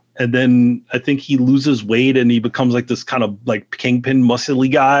invented, and then I think he loses weight and he becomes like this kind of like kingpin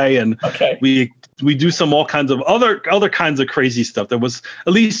muscly guy, and we do all kinds of other kinds of crazy stuff. There was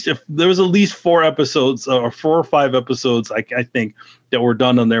at least 4 episodes or 4 or 5 episodes I think that were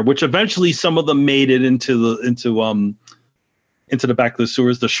done on there, which eventually some of them made it into the Back to the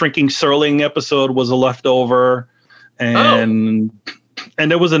Sewers. The Shrinking Serling episode was a leftover. And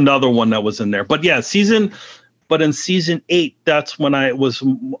there was another one that was in there, but in season 8, that's when I was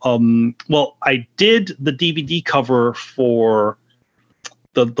I did the DVD cover for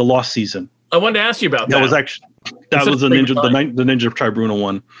the Lost season. I wanted to ask you about that. That was the Ninja Tribunal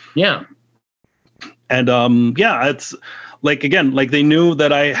one. Yeah. And it's like, again, like they knew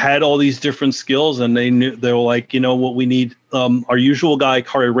that I had all these different skills, and they were like, what we need, our usual guy,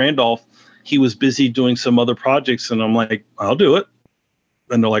 Kari Randolph, he was busy doing some other projects, and I'm like, I'll do it.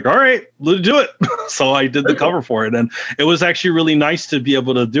 And they're like, all right, let's do it. So I did the cover for it. And it was actually really nice to be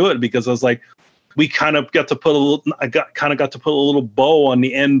able to do it, because I was like, we kind of got to put a little bow on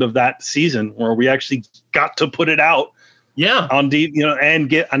the end of that season where we actually got to put it out. Yeah.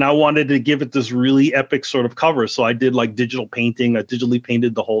 And I wanted to give it this really epic sort of cover. So I did like digital painting. I digitally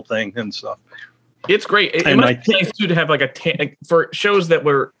painted the whole thing and stuff. It's great. It must be nice too to have for shows that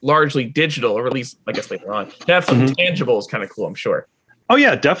were largely digital, or at least I guess later on, to have some tangible is kind of cool, I'm sure. Oh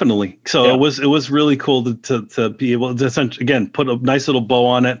yeah, definitely. So it was really cool to be able to again put a nice little bow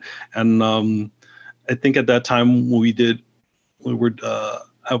on it. And I think at that time it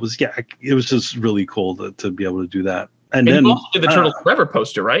was just really cool to be able to do that. And then you also did the Turtles Forever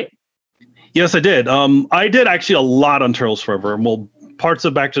poster, right? Yes, I did. I did actually a lot on Turtles Forever. Well, parts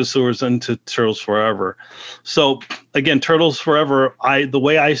of Back to the Sewers into Turtles Forever. So again, Turtles Forever, the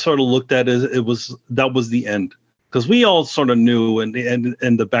way I sort of looked at it, that was the end, because we all sort of knew in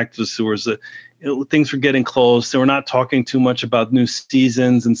the Back to the Sewers that things were getting close. They were not talking too much about new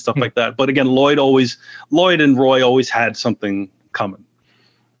seasons and stuff like that. But again, Lloyd and Roy always had something coming,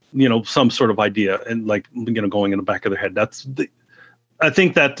 some sort of idea, and going in the back of their head. I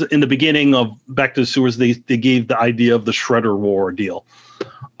think that in the beginning of Back to the Sewers, they gave the idea of the Shredder War deal.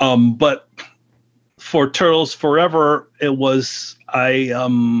 But for Turtles Forever, it was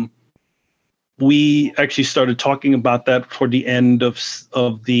we actually started talking about that toward the end of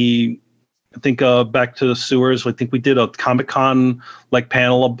the, I think, Back to the Sewers. I think we did a Comic-Con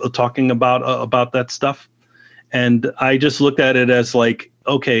panel talking about that stuff. And I just looked at it as like,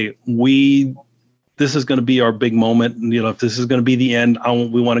 okay, this is going to be our big moment. If this is going to be the end,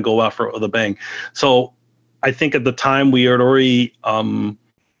 we want to go out for the bang. So I think at the time we had already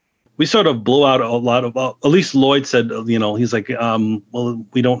we sort of blew out a lot of, at least Lloyd said, he's like, well,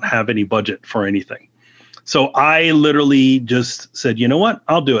 we don't have any budget for anything. So I literally just said, you know what?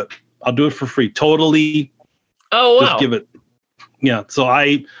 I'll do it. I'll do it for free. Totally. Oh, wow. Just give it. Yeah. So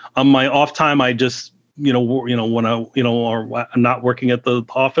on my off time, I just, when or I'm not working at the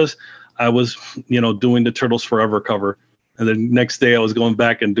office, I was, doing the Turtles Forever cover. And then next day I was going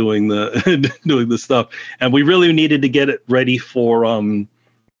back and doing the stuff. And we really needed to get it ready for,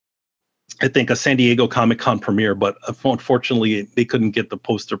 I think, a San Diego Comic-Con premiere, but unfortunately they couldn't get the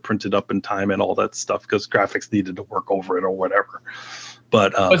poster printed up in time and all that stuff because graphics needed to work over it or whatever.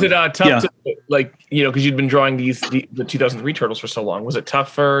 But was it tough to, because you'd been drawing the 2003 Turtles for so long? Was it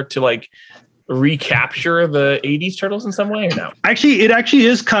tougher to recapture the 80s Turtles in some way or no? Actually, it actually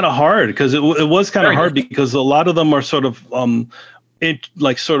is kind of hard because it was kind of hard because a lot of them are sort of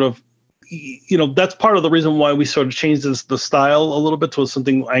that's part of the reason why we sort of changed the style a little bit to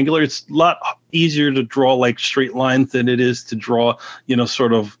something angular. It's a lot easier to draw straight lines than it is to draw,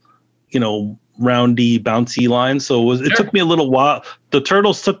 roundy, bouncy lines. So it took me a little while. The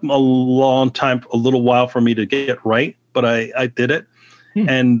Turtles took a little while for me to get right, but I did it.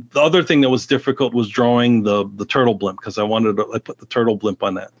 And the other thing that was difficult was drawing the turtle blimp because I put the turtle blimp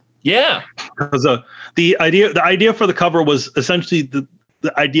on that. Yeah. Because the idea for the cover was essentially the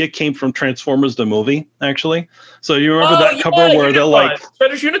idea came from Transformers the movie, actually. So you remember that cover where they're like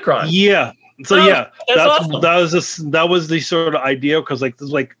Shredder's Unicron. Yeah. So awesome. that was the sort of idea because I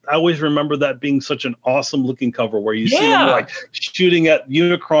always remember that being such an awesome looking cover where you see them shooting at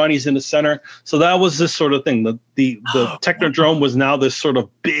Unicron, he's in the center. So that was this sort of thing. The Technodrome was now this sort of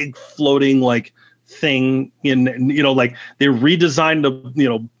big floating thing they redesigned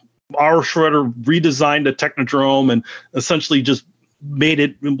our Shredder redesigned the Technodrome and essentially just made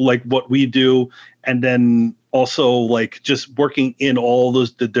it like what we do, and then also just working in all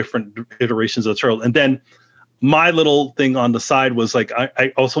the different iterations of the turtle. And then my little thing on the side was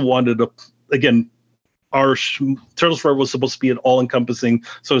I also wanted to, again, our Turtles Forever was supposed to be an all-encompassing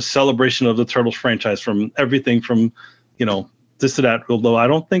sort of celebration of the Turtles franchise, from everything from this to that, although I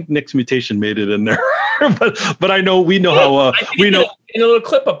don't think Nick's Mutation made it in there. but I know we know how we know in a little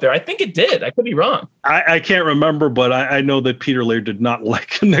clip up there. I think it did. I could be wrong. I can't remember, but I know that Peter Laird did not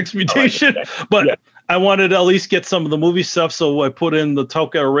like Nick's Mutation. But I wanted to at least get some of the movie stuff, so I put in the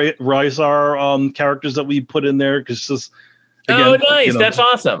Toka Rizar characters that we put in there because nice. That's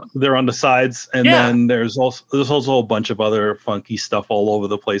awesome. They're on the sides, and then there's also a bunch of other funky stuff all over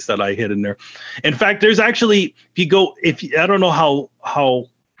the place that I hid in there. In fact, there's actually I don't know how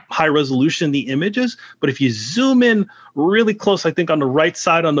high resolution the image is, but if you zoom in really close, I think on the right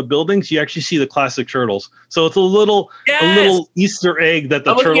side on the buildings, you actually see the classic Turtles. So it's a little Easter egg that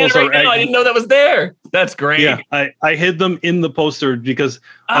the Turtles are. I didn't know that was there. That's great. Yeah, I hid them in the poster because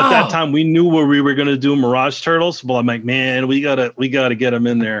at that time we knew where we were going to do Mirage Turtles. Well, I'm like, man, we gotta get them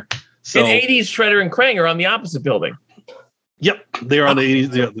in there. So and 80s Shredder and Krang are on the opposite building. Yep, they're on the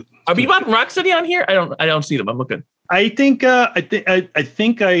 80s. Yeah. Are Bebop and Rocksteady on here? I don't see them. I'm looking. I think I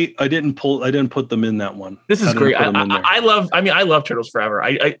didn't put them in that one. This is great. I love Turtles Forever.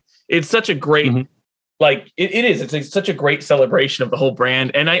 It's such a great it's such a great celebration of the whole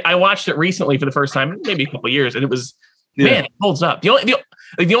brand. And I watched it recently for the first time, maybe a couple of years, and it was man, it holds up. The only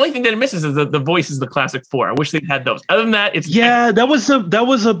thing that it misses is the voices of the classic four. I wish they'd had those. Other than that, that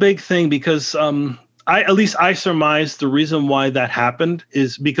was a big thing because I surmised the reason why that happened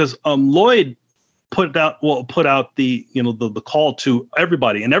is because Lloyd put out the the call to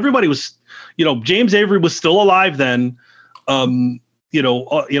everybody, and everybody was James Avery was still alive then, all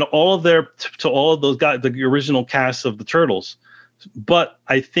of those guys, the original cast of the Turtles. But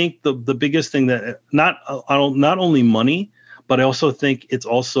I think the biggest thing that not only money, but I also think it's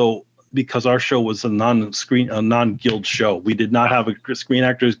also because our show was a non-guild show. We did not have a Screen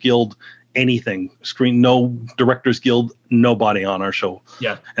Actors Guild no Directors Guild, nobody on our show.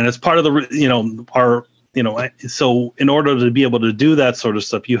 Yeah. And it's part of so in order to be able to do that sort of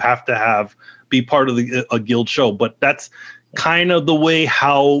stuff, you have to be part of a guild show. But that's kind of the way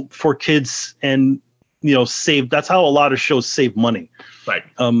how for kids and that's how a lot of shows save money. Right.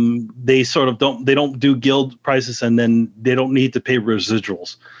 They sort of don't do guild prices, and then they don't need to pay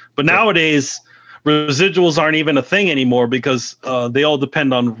residuals. But nowadays residuals aren't even a thing anymore because they all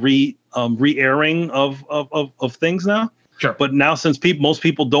depend on re-airing of things now. Sure. But now, since most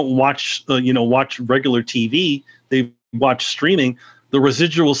people don't watch regular TV, they watch streaming. The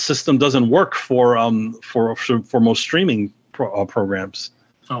residual system doesn't work for most streaming programs.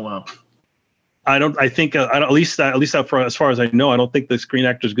 Oh wow. I think at least as far as I know, I don't think the Screen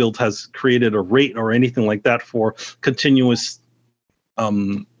Actors Guild has created a rate or anything like that for continuous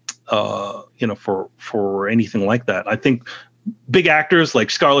for anything like that. I think big actors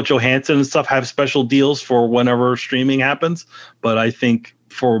like Scarlett Johansson and stuff have special deals for whenever streaming happens. But I think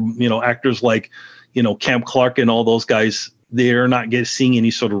for, actors like, Camp Clark and all those guys, they're not seeing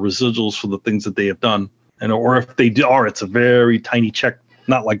any sort of residuals for the things that they have done. Or if they are, it's a very tiny check,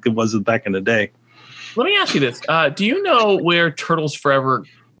 not like it was back in the day. Let me ask you this. Do you know where Turtles Forever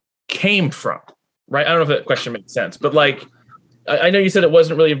came from? Right. I don't know if that question makes sense, but like, I know you said it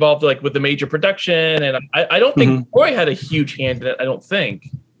wasn't really involved like with the major production, and I don't think Roy had a huge hand in it. I don't think.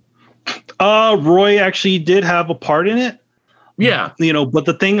 Roy actually did have a part in it. Yeah. But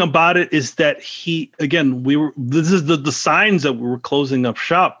the thing about it is that this is the signs that we were closing up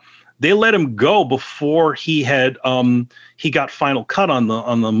shop. They let him go before he had he got final cut on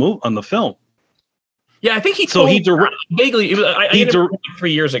the film. Yeah, I think he vaguely. I interviewed him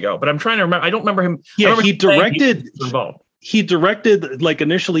 3 years ago, but I'm trying to remember. I don't remember him. Yeah, he directed. He directed, like,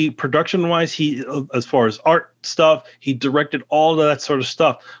 initially production wise. He, as far as art stuff, he directed all of that sort of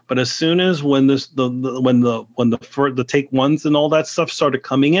stuff. But as soon as when the take ones and all that stuff started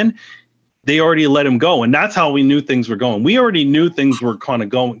coming in, they already let him go, and that's how we knew things were going. We already knew things were kind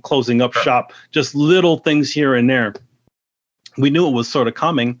of closing up shop, just little things here and there. We knew it was sort of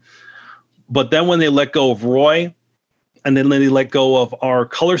coming. But then when they let go of Roy, and then they let go of our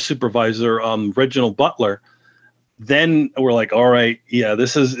color supervisor, Reginald Butler, then we're like, all right, yeah,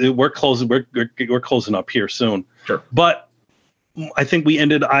 we're closing up here soon. Sure. But I think we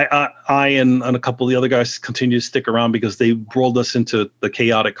ended. I and a couple of the other guys continued to stick around because they rolled us into the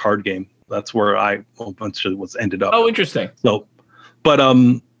Chaotic card game. That's where I eventually ended up. Oh, interesting. So, but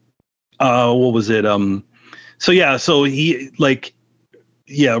what was it?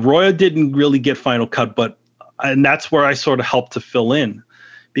 Roy didn't really get final cut, and that's where I sort of helped to fill in,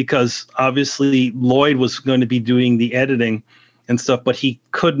 because obviously Lloyd was going to be doing the editing and stuff, but he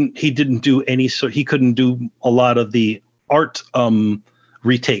couldn't do a lot of the art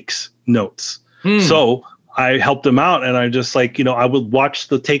retakes notes. So I helped him out, and I just I would watch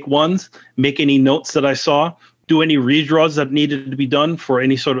the take ones, make any notes that I saw, do any redraws that needed to be done for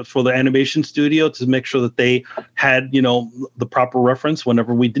the animation studio to make sure that they had, the proper reference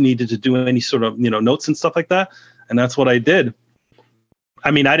whenever we needed to do any sort of, notes and stuff like that. And that's what I did.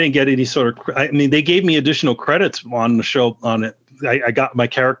 I mean, I didn't get any sort of, they gave me additional credits on the show on it. I got my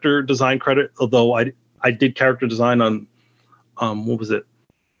character design credit, although I did character design on, what was it?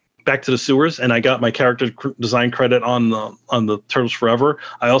 Back to the Sewers, and I got my character design credit on the Turtles Forever.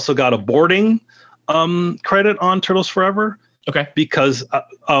 I also got a boarding credit on Turtles Forever. Okay. Because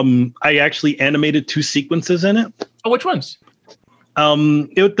I actually animated 2 sequences in it. Oh, which ones?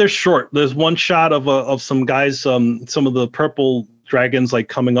 They're short. There's one shot of some guys, some of the purple dragons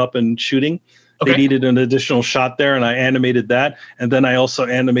coming up and shooting. Okay. They needed an additional shot there, and I animated that. And then I also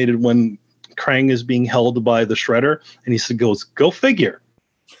animated when Krang is being held by the Shredder, and he goes, "Go figure."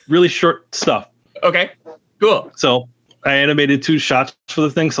 Really short stuff. Okay, cool. So I animated 2 shots for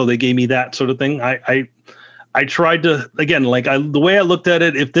the thing, so they gave me that sort of thing. I tried to, again, the way I looked at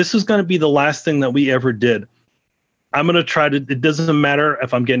it, if this is going to be the last thing that we ever did, I'm going to try to, it doesn't matter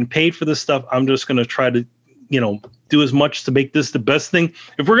if I'm getting paid for this stuff, I'm just going to try to, do as much to make this the best thing.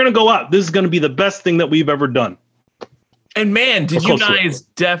 If we're going to go out, this is going to be the best thing that we've ever done. And man, did you guys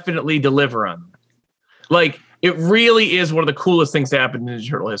definitely deliver on that. It really is one of the coolest things to happen in Ninja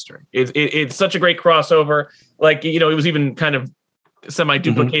Turtle history. It's such a great crossover. It was even kind of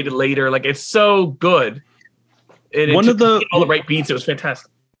semi-duplicated later. It's so good. And all the right beats. It was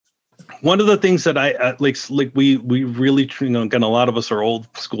fantastic. One of the things that I we really, again, a lot of us are old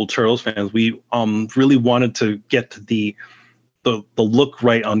school Turtles fans. We really wanted to get to the look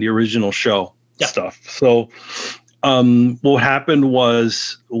right on the original show stuff. So what happened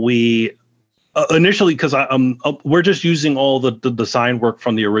was we. Initially, because we're just using all the design work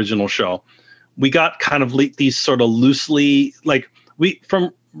from the original show. We got kind of these sort of loosely,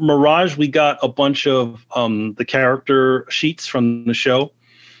 from Mirage, we got a bunch of the character sheets from the show,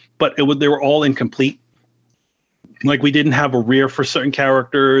 but they were all incomplete. We didn't have a rear for certain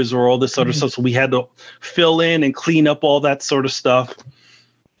characters or all this other stuff, so we had to fill in and clean up all that sort of stuff.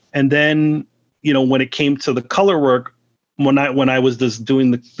 And then, when it came to the color work, when I was just doing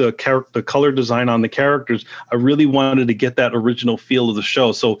the color design on the characters, I really wanted to get that original feel of the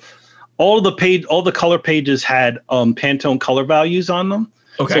show. So all the color pages had Pantone color values on them.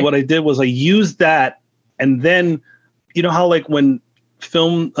 Okay. So what I did was I used that, and then how when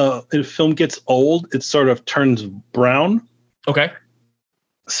if film gets old, it sort of turns brown. Okay.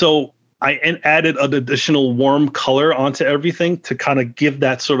 So added an additional warm color onto everything to kind of give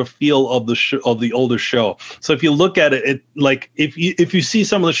that sort of feel of the older show. So if you look at it, like if you see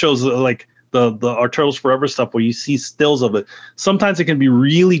some of the shows like the Our Turtles Forever stuff where you see stills of it, sometimes it can be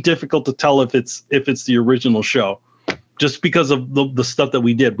really difficult to tell if it's the original show, just because of the stuff that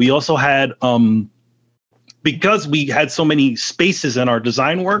we did. We also had because we had so many spaces in our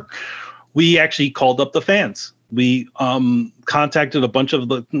design work, we actually called up the fans. We contacted a bunch of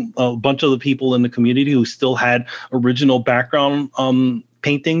the people in the community who still had original background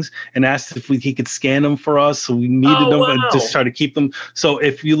paintings and asked if he could scan them for us. So we needed them and just try to keep them. So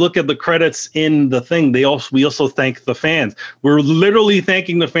if you look at the credits in the thing, we also thank the fans. We're literally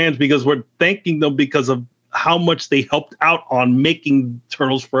thanking the fans because we're thanking them because of how much they helped out on making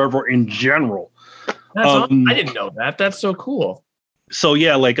Turtles Forever in general. That's awesome. I didn't know that. That's so cool. So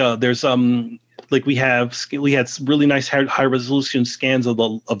yeah, like there's like we had really nice high resolution scans of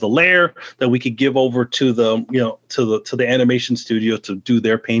the lair that we could give over to the animation studio to do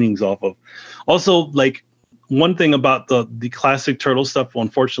their paintings off of. Also, like one thing about the classic Turtle stuff,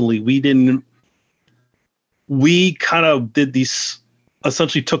 unfortunately, we kind of did these,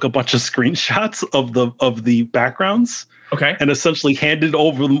 essentially took a bunch of screenshots of the backgrounds. Okay. And essentially handed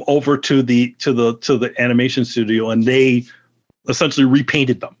them over to the animation studio, and they essentially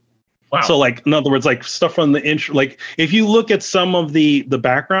repainted them. Wow. So like, in other words, like stuff from the intro, like if you look at some of the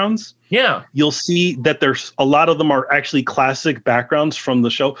backgrounds, yeah, you'll see that there's a lot of them are actually classic backgrounds from the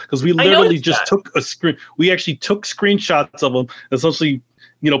show, because we literally just took we actually took screenshots of them, essentially,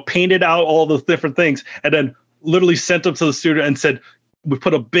 painted out all the different things, and then literally sent them to the studio and said, we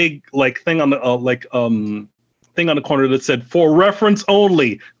put a big like thing on the thing on the corner that said for reference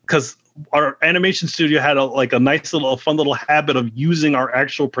only, because our animation studio had a fun little habit of using our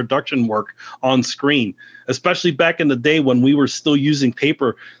actual production work on screen, especially back in the day when we were still using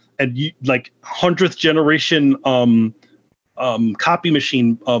paper and like 100th generation copy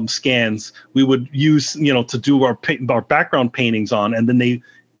machine scans we would use to do our background paintings on, and then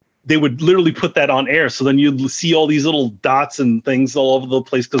they would literally put that on air, so then you'd see all these little dots and things all over the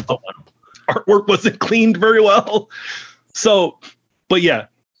place because the artwork wasn't cleaned very well. So, but yeah,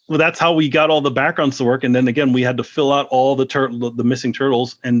 well, that's how we got all the backgrounds to work. And then again, we had to fill out all the missing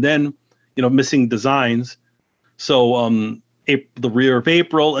turtles, and then missing designs. So the rear of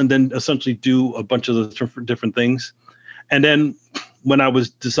April, and then essentially do a bunch of the different things. And then when I was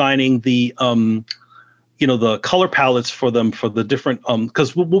designing the the color palettes for them for the different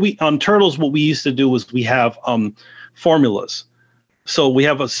because on Turtles, what we used to do was we have formulas. So we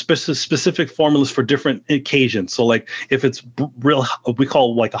have a specific formulas for different occasions. So like if it's real, we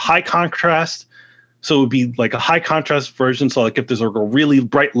call like a high contrast. So it would be like a high contrast version. So like if there's a really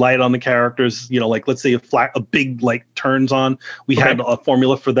bright light on the characters, like let's say a big light turns on, we had a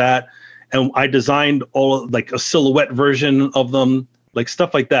formula for that. And I designed like a silhouette version of them, like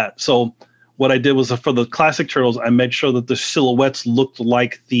stuff like that. So what I did was for the classic Turtles, I made sure that the silhouettes looked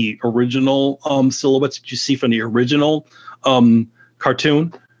like the original silhouettes that you see from the original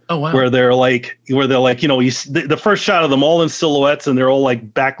cartoon. Oh wow! Where they're like you see the first shot of them all in silhouettes, and they're all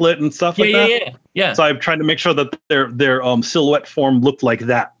like backlit and stuff like that. Yeah. So I've tried to make sure that their silhouette form looked like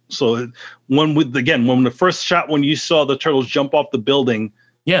that. So when the first shot, when you saw the turtles jump off the building,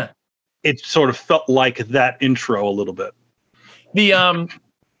 it sort of felt like that intro a little bit.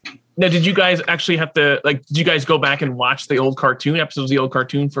 Now, did you guys actually have to did you guys go back and watch the old cartoon episodes of the old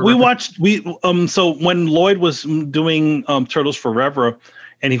cartoon for? So when Lloyd was doing Turtles Forever,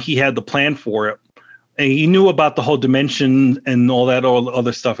 and he had the plan for it, and he knew about the whole dimension and all that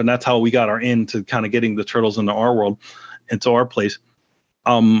other stuff, and that's how we got our to kind of getting the turtles into our world, into our place.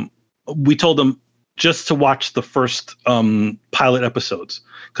 We told them just to watch the first pilot episodes,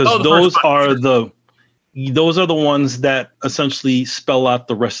 because those are the ones that essentially spell out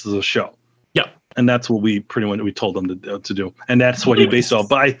the rest of the show. Yeah. And that's what we told them to do. And that's what he based off.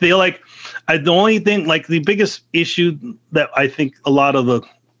 But I feel like the only thing, like the biggest issue that I think a lot of the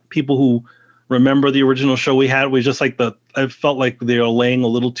people who remember the original show we had was just like I felt like they were laying a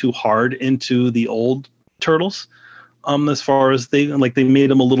little too hard into the old Turtles. As far as they made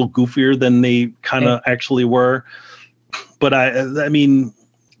them a little goofier than they kind of actually were. But I mean,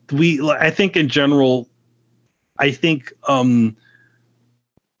 I think in general,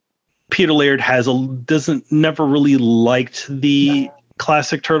 Peter Laird never really liked the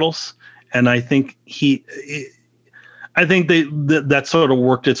classic Turtles, and I think that sort of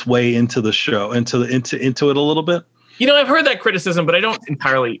worked its way into the show, into it a little bit. I've heard that criticism, but I don't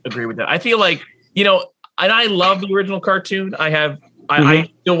entirely agree with that. I feel like and I love the original cartoon. I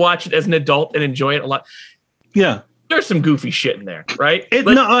still watch it as an adult and enjoy it a lot. Yeah. there's some goofy shit in there, right? It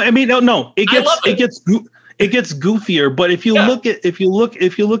gets goofier. But if you look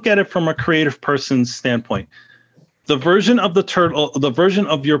at it from a creative person's standpoint, the version of the turtle, the version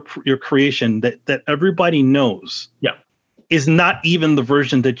of your creation that everybody knows, is not even the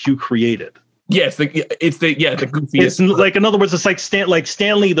version that you created. Yes, the goofiest. It's like, in other words, it's like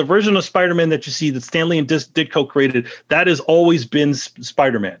Stanley, the version of Spider-Man that you see that Stanley and Ditko created, that has always been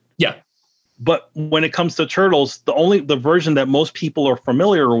Spider-Man. Yeah. But when it comes to Turtles, the version that most people are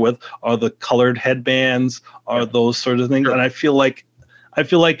familiar with are the colored headbands, are those sort of things. Sure. And I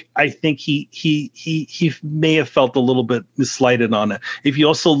think he may have felt a little bit slighted on it. If you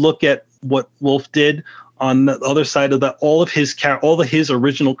also look at what Wolf did on the other side of that, all of his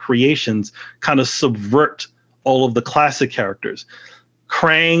original creations kind of subvert all of the classic characters.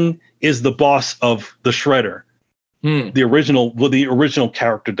 Krang is the boss of the Shredder, the original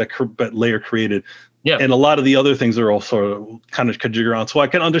character that Laird created. Yeah, and a lot of the other things are all sort of kind of conjure on. So I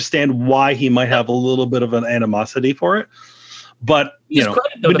can understand why he might have a little bit of an animosity for it, but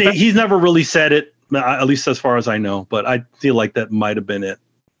he's never really said it, at least as far as I know. But I feel like that might have been it.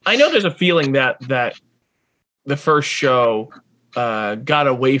 I know there's a feeling that the first show got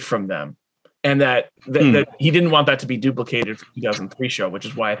away from them, and that he didn't want that to be duplicated for the 2003 show, which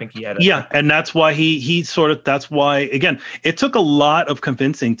is why I think he had and that's why that's why, again, it took a lot of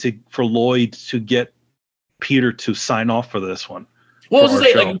convincing for Lloyd to get Peter to sign off for this one. Well,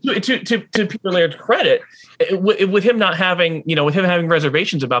 to Peter Laird's credit, with him not having, with him having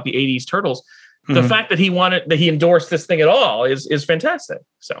reservations about the 80s Turtles, the fact that he endorsed this thing at all is fantastic.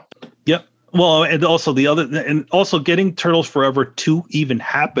 So yep. Well, and also getting Turtles Forever to even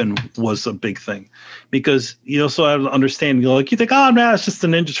happen was a big thing, because so I understand, you think, oh man, it's just the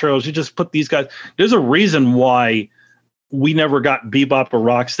Ninja Turtles, you just put these guys. There's a reason why we never got Bebop or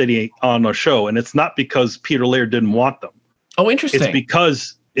Rocksteady on our show, and it's not because Peter Laird didn't want them. Oh, interesting.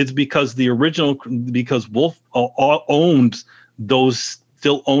 It's because Wolf owned those,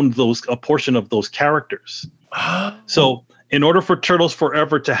 still owned a portion of those characters. So in order for Turtles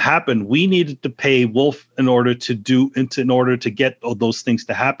Forever to happen, we needed to pay Wolf in order to get all those things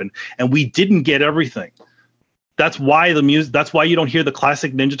to happen, and we didn't get everything. That's why That's why you don't hear the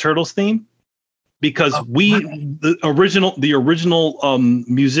classic Ninja Turtles theme, because the original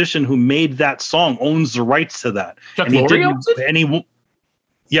musician who made that song owns the rights to that. Chuck Lorre owns it?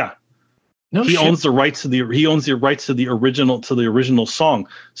 He owns the rights to the original song.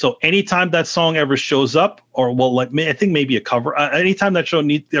 So anytime that song ever shows up, or I think maybe a cover, anytime that show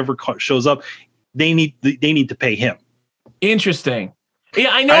ever shows up, they need to pay him. Interesting. Yeah,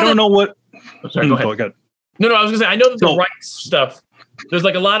 I know. I don't know what. Sorry, go ahead. No, I was gonna say, I know that the rights stuff. There's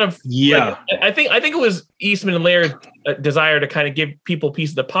like a lot of I think it was Eastman and Laird's desire to kind of give people a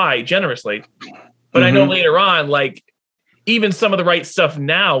piece of the pie generously, but I know later on, even some of the right stuff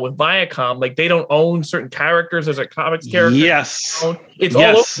now with Viacom, they don't own certain characters as a comics character. Yes. It's all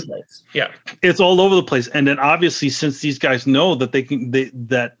over the place. Yeah. It's all over the place. And then obviously, since these guys know that they can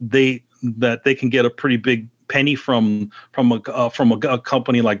get a pretty big penny from a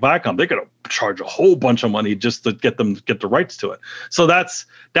company like Viacom, they're going to charge a whole bunch of money just to get the rights to it. So that's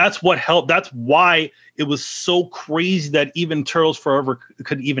what helped. That's why it was so crazy that even Turtles Forever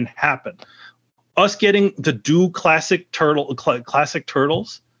could even happen. Us getting to do classic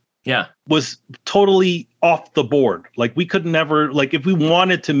Turtles, was totally off the board. We could never, if we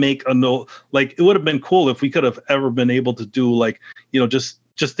wanted to make it would have been cool if we could have ever been able to do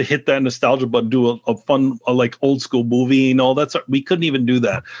just to hit that nostalgia button, do a fun old school movie and all that. We couldn't even do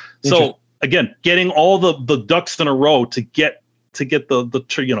that. So again, getting all the ducks in a row to get to get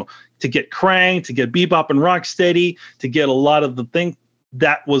to get Krang, to get Bebop and Rocksteady, to get a lot of the thing,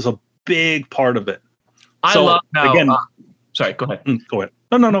 that was a big part of it. I love how. Sorry, go ahead. Go ahead.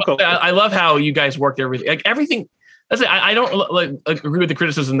 No, go. I love how you guys worked everything. Everything. That's it. I don't agree with the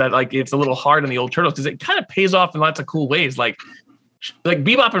criticism that it's a little hard on the old Turtles, because it kind of pays off in lots of cool ways. Like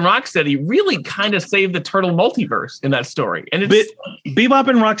Bebop and Rocksteady really kind of saved the Turtle multiverse in that story. And Bebop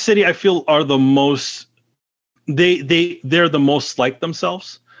and Rocksteady, I feel, are the most. They're the most like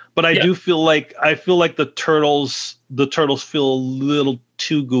themselves. But I do feel like the Turtles feel a little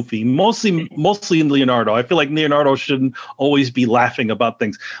too goofy. Mostly in Leonardo. I feel like Leonardo shouldn't always be laughing about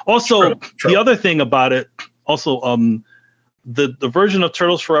things. Also, the other thing about it, the version of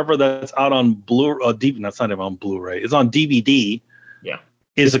Turtles Forever that's out on that's not even on Blu-ray. It's on DVD. Yeah,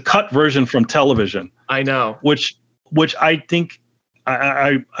 is a cut version from television. I know. Which I think.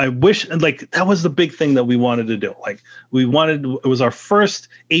 I wish, that was the big thing that we wanted to do. It was our first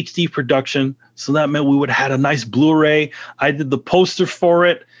HD production, so that meant we would have had a nice Blu-ray. I did the poster for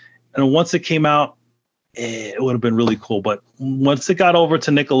it, and once it came out, it would have been really cool. But once it got over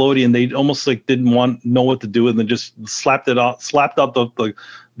to Nickelodeon, they almost like didn't know what to do, and then just slapped out the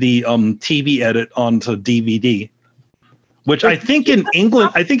TV edit onto DVD. Which I think in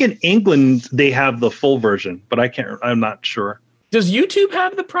England they have the full version, but I'm not sure. Does YouTube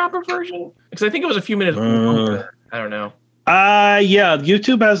have the proper version? Because I think it was a few minutes longer. I don't know. Yeah,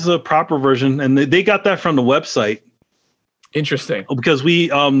 YouTube has the proper version, and they got that from the website. Interesting. Because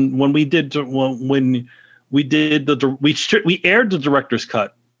we aired the director's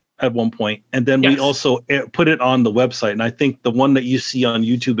cut at one point, and then we also put it on the website. And I think the one that you see on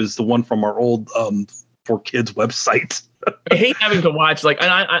YouTube is the one from our old For Kids website. I hate having to watch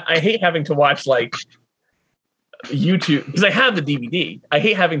I hate having to watch YouTube because I have the DVD. I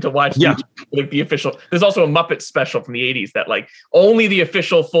hate having to watch YouTube, like the official. There's also a Muppet special from the 80s that only the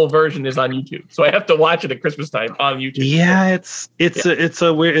official full version is on YouTube. So I have to watch it at Christmas time on YouTube. Yeah,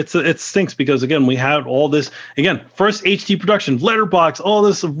 it stinks because again, we had all this first HD production, letterbox, all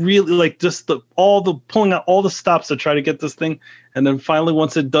this really pulling out all the stops to try to get this thing. And then finally,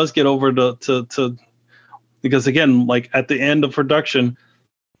 once it does get over to because again, at the end of production,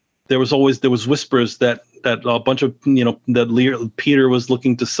 there was whispers that a bunch of Peter was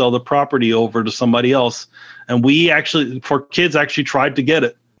looking to sell the property over to somebody else, and For Kids actually tried to get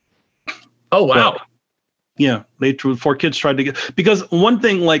it. Oh wow! But, For Kids tried to get, because one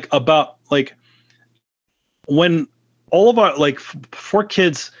thing about when all of our For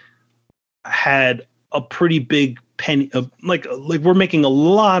Kids had a pretty big penny of we're making a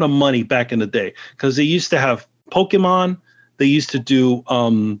lot of money back in the day because they used to have Pokemon, they used to do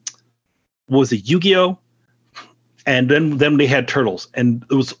Yu-Gi-Oh, and then they had Turtles, and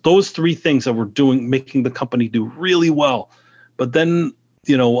it was those three things that were making the company do really well. But then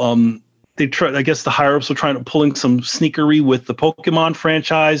they tried. I guess the higher ups were pulling some sneakery with the Pokemon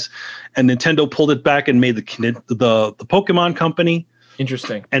franchise, and Nintendo pulled it back and made the Pokemon company.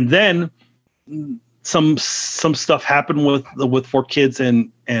 Interesting. And then some stuff happened with For Kids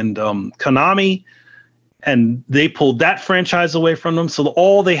and Konami, and they pulled that franchise away from them. So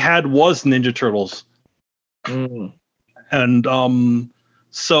all they had was Ninja Turtles. Mm. And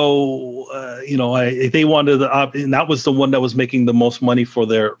they wanted and that was the one that was making the most money for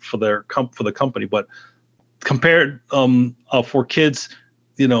the company. But compared For Kids,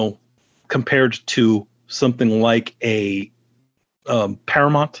 compared to something like a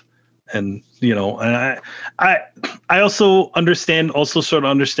Paramount, and and I also sort of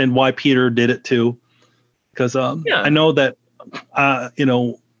understand why Peter did it too, because I know that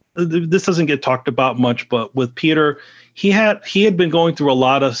this doesn't get talked about much, but with Peter, he had been going through a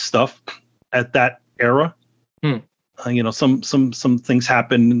lot of stuff at that era. Some things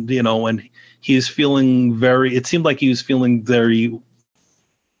happened, and he's feeling it seemed like he was feeling very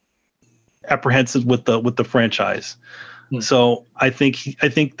apprehensive with the franchise. So I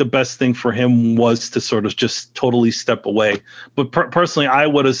think the best thing for him was to sort of just totally step away. But personally, I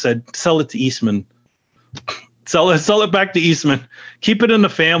would have said, sell it to Eastman. Sell it back to Eastman. Keep it in the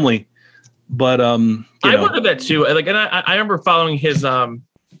family. But I would have that too. And I remember following his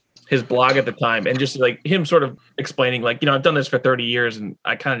blog at the time, and just him sort of explaining I've done this for 30 years and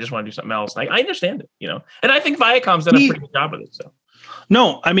I kind of just want to do something else. I understand it, and I think Viacom's done a pretty good job with it. So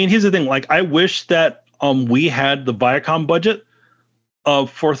no, I mean, here's the thing. I wish that we had the Viacom budget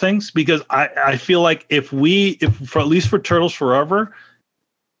for things, because I feel like if for at least for Turtles Forever,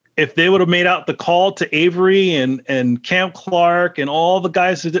 if they would have made out the call to Avery and Camp Clark and all the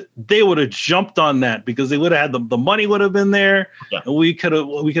guys, they would have jumped on that, because they would have had the money would have been there, and we could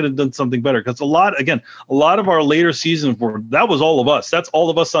have done something better. Because a lot of our later seasons that was all of us. That's all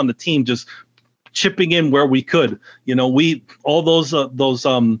of us on the team just chipping in where we could. All the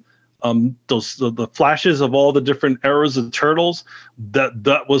flashes of all the different eras of Turtles,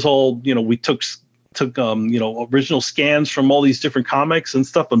 that was all, we took original scans from all these different comics and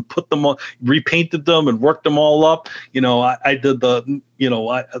stuff and put them on, repainted them and worked them all up. I did I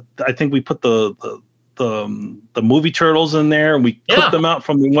think we put the movie Turtles in there, and we clipped them out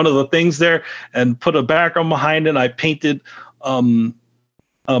from one of the things there and put a background behind it. And I painted 3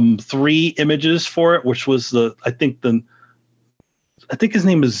 images for it, which was I think his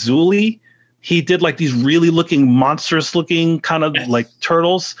name is Zuli. He did these really monstrous looking kind of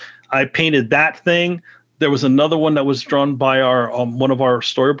turtles. I painted that thing. There was another one that was drawn by our one of our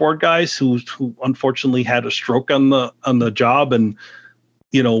storyboard guys who unfortunately had a stroke on the job, and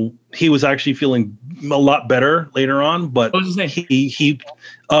he was actually feeling a lot better later on. But what was his name?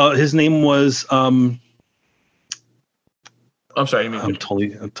 His name was I'm sorry. I'm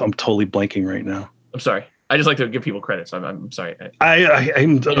totally blanking right now. I'm sorry. I just like to give people credit, so I'm sorry.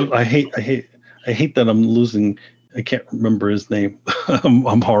 I hate I hate that I'm losing. I can't remember his name.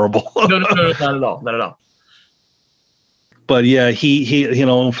 I'm horrible. No, not at all. Not at all. But yeah, he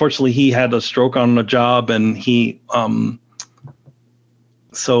unfortunately he had a stroke on the job, and he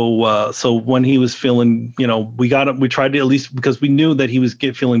so when he was feeling, we tried to, at least because we knew that he was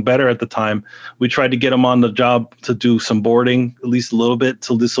feeling better at the time, we tried to get him on the job to do some boarding at least a little bit,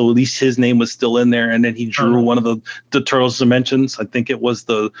 so at least his name was still in there. And then he drew one of the Turtles dimensions. I think it was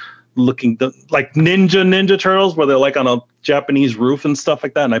like Ninja Turtles, where they're like on a Japanese roof and stuff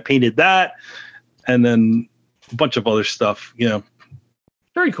like that. And I painted that, and then a bunch of other stuff.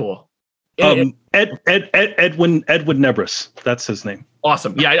 Very cool. Edwin Nebris, that's his name.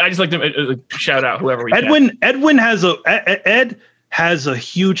 Awesome. Yeah, I just like to shout out whoever we can. Edwin has a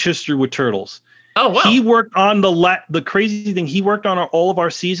huge history with Turtles. Oh wow. He worked on the crazy thing. He worked on all of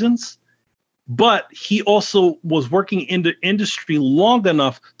our seasons, but he also was working in the industry long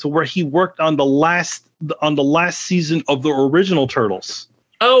enough to where he worked on the last season of the original Turtles.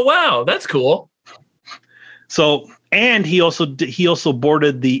 Oh wow, that's cool. So, and he also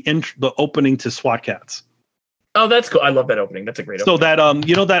boarded the opening to SWAT Kats. Oh, that's cool. I love that opening. That's a great opening.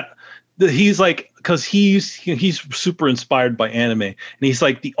 So that he's like, because he's super inspired by anime, and he's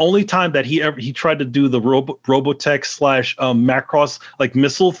like, the only time that he tried to do the Robotech / Macross like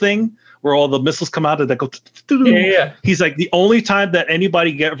missile thing, where all the missiles come out and that go. Yeah. He's like, the only time that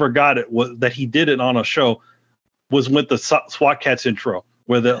anybody ever got it was that he did it on a show was with the SWAT Kats intro,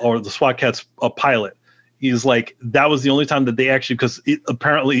 the SWAT Kats pilot. He's like, that was the only time that they actually, because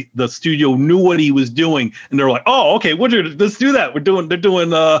apparently the studio knew what he was doing, and they're like, oh, okay, let's do that. They're doing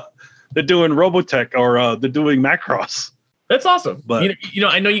Robotech, or they're doing Macross. That's awesome. But I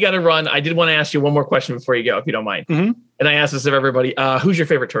know you got to run. I did want to ask you one more question before you go, if you don't mind. Mm-hmm. And I asked this of everybody. Who's your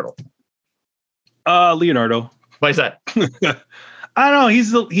favorite turtle? Leonardo. Why is that? I don't know.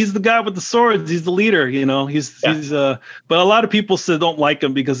 He's the guy with the swords. He's the leader. But a lot of people don't like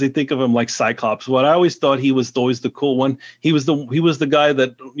him because they think of him like Cyclops. But I always thought he was always the cool one. He was the guy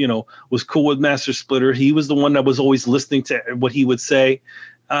that was cool with Master Splitter. He was the one that was always listening to what he would say.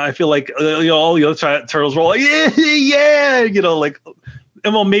 I feel like all the other turtles were like, yeah,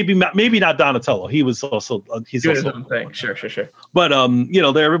 well, maybe not Donatello. He was also he's doing also his own thing. Sure. But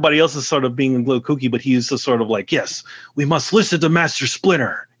everybody else is sort of being a little kooky, but he's just sort of like, yes, we must listen to Master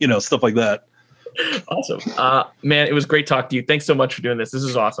Splinter, stuff like that. Awesome. Man, it was great talking to you. Thanks so much for doing this. This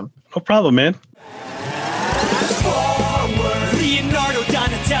is awesome. No problem, man. Leonardo,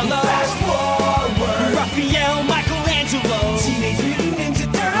 Donatello, fast forward. Raphael, Michelangelo, Teenage Mutant Ninja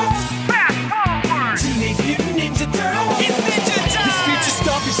Turtles, fast forward. Teenage Mutant Ninja Turtles, it's Ninja Time. This future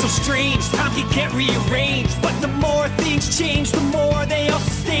stuff is so strange, time can get rearranged, but the more things change, the more they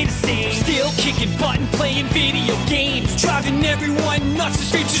also stay the same. Still kicking butt and playing video games, driving everyone nuts.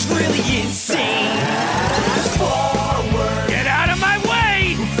 This future's really insane. Fast forward. Get out of my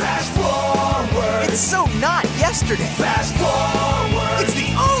way. Fast forward. It's so not yesterday. Fast forward. It's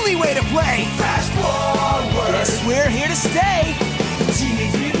the only way to play. Fast forward. Guess we're here to stay.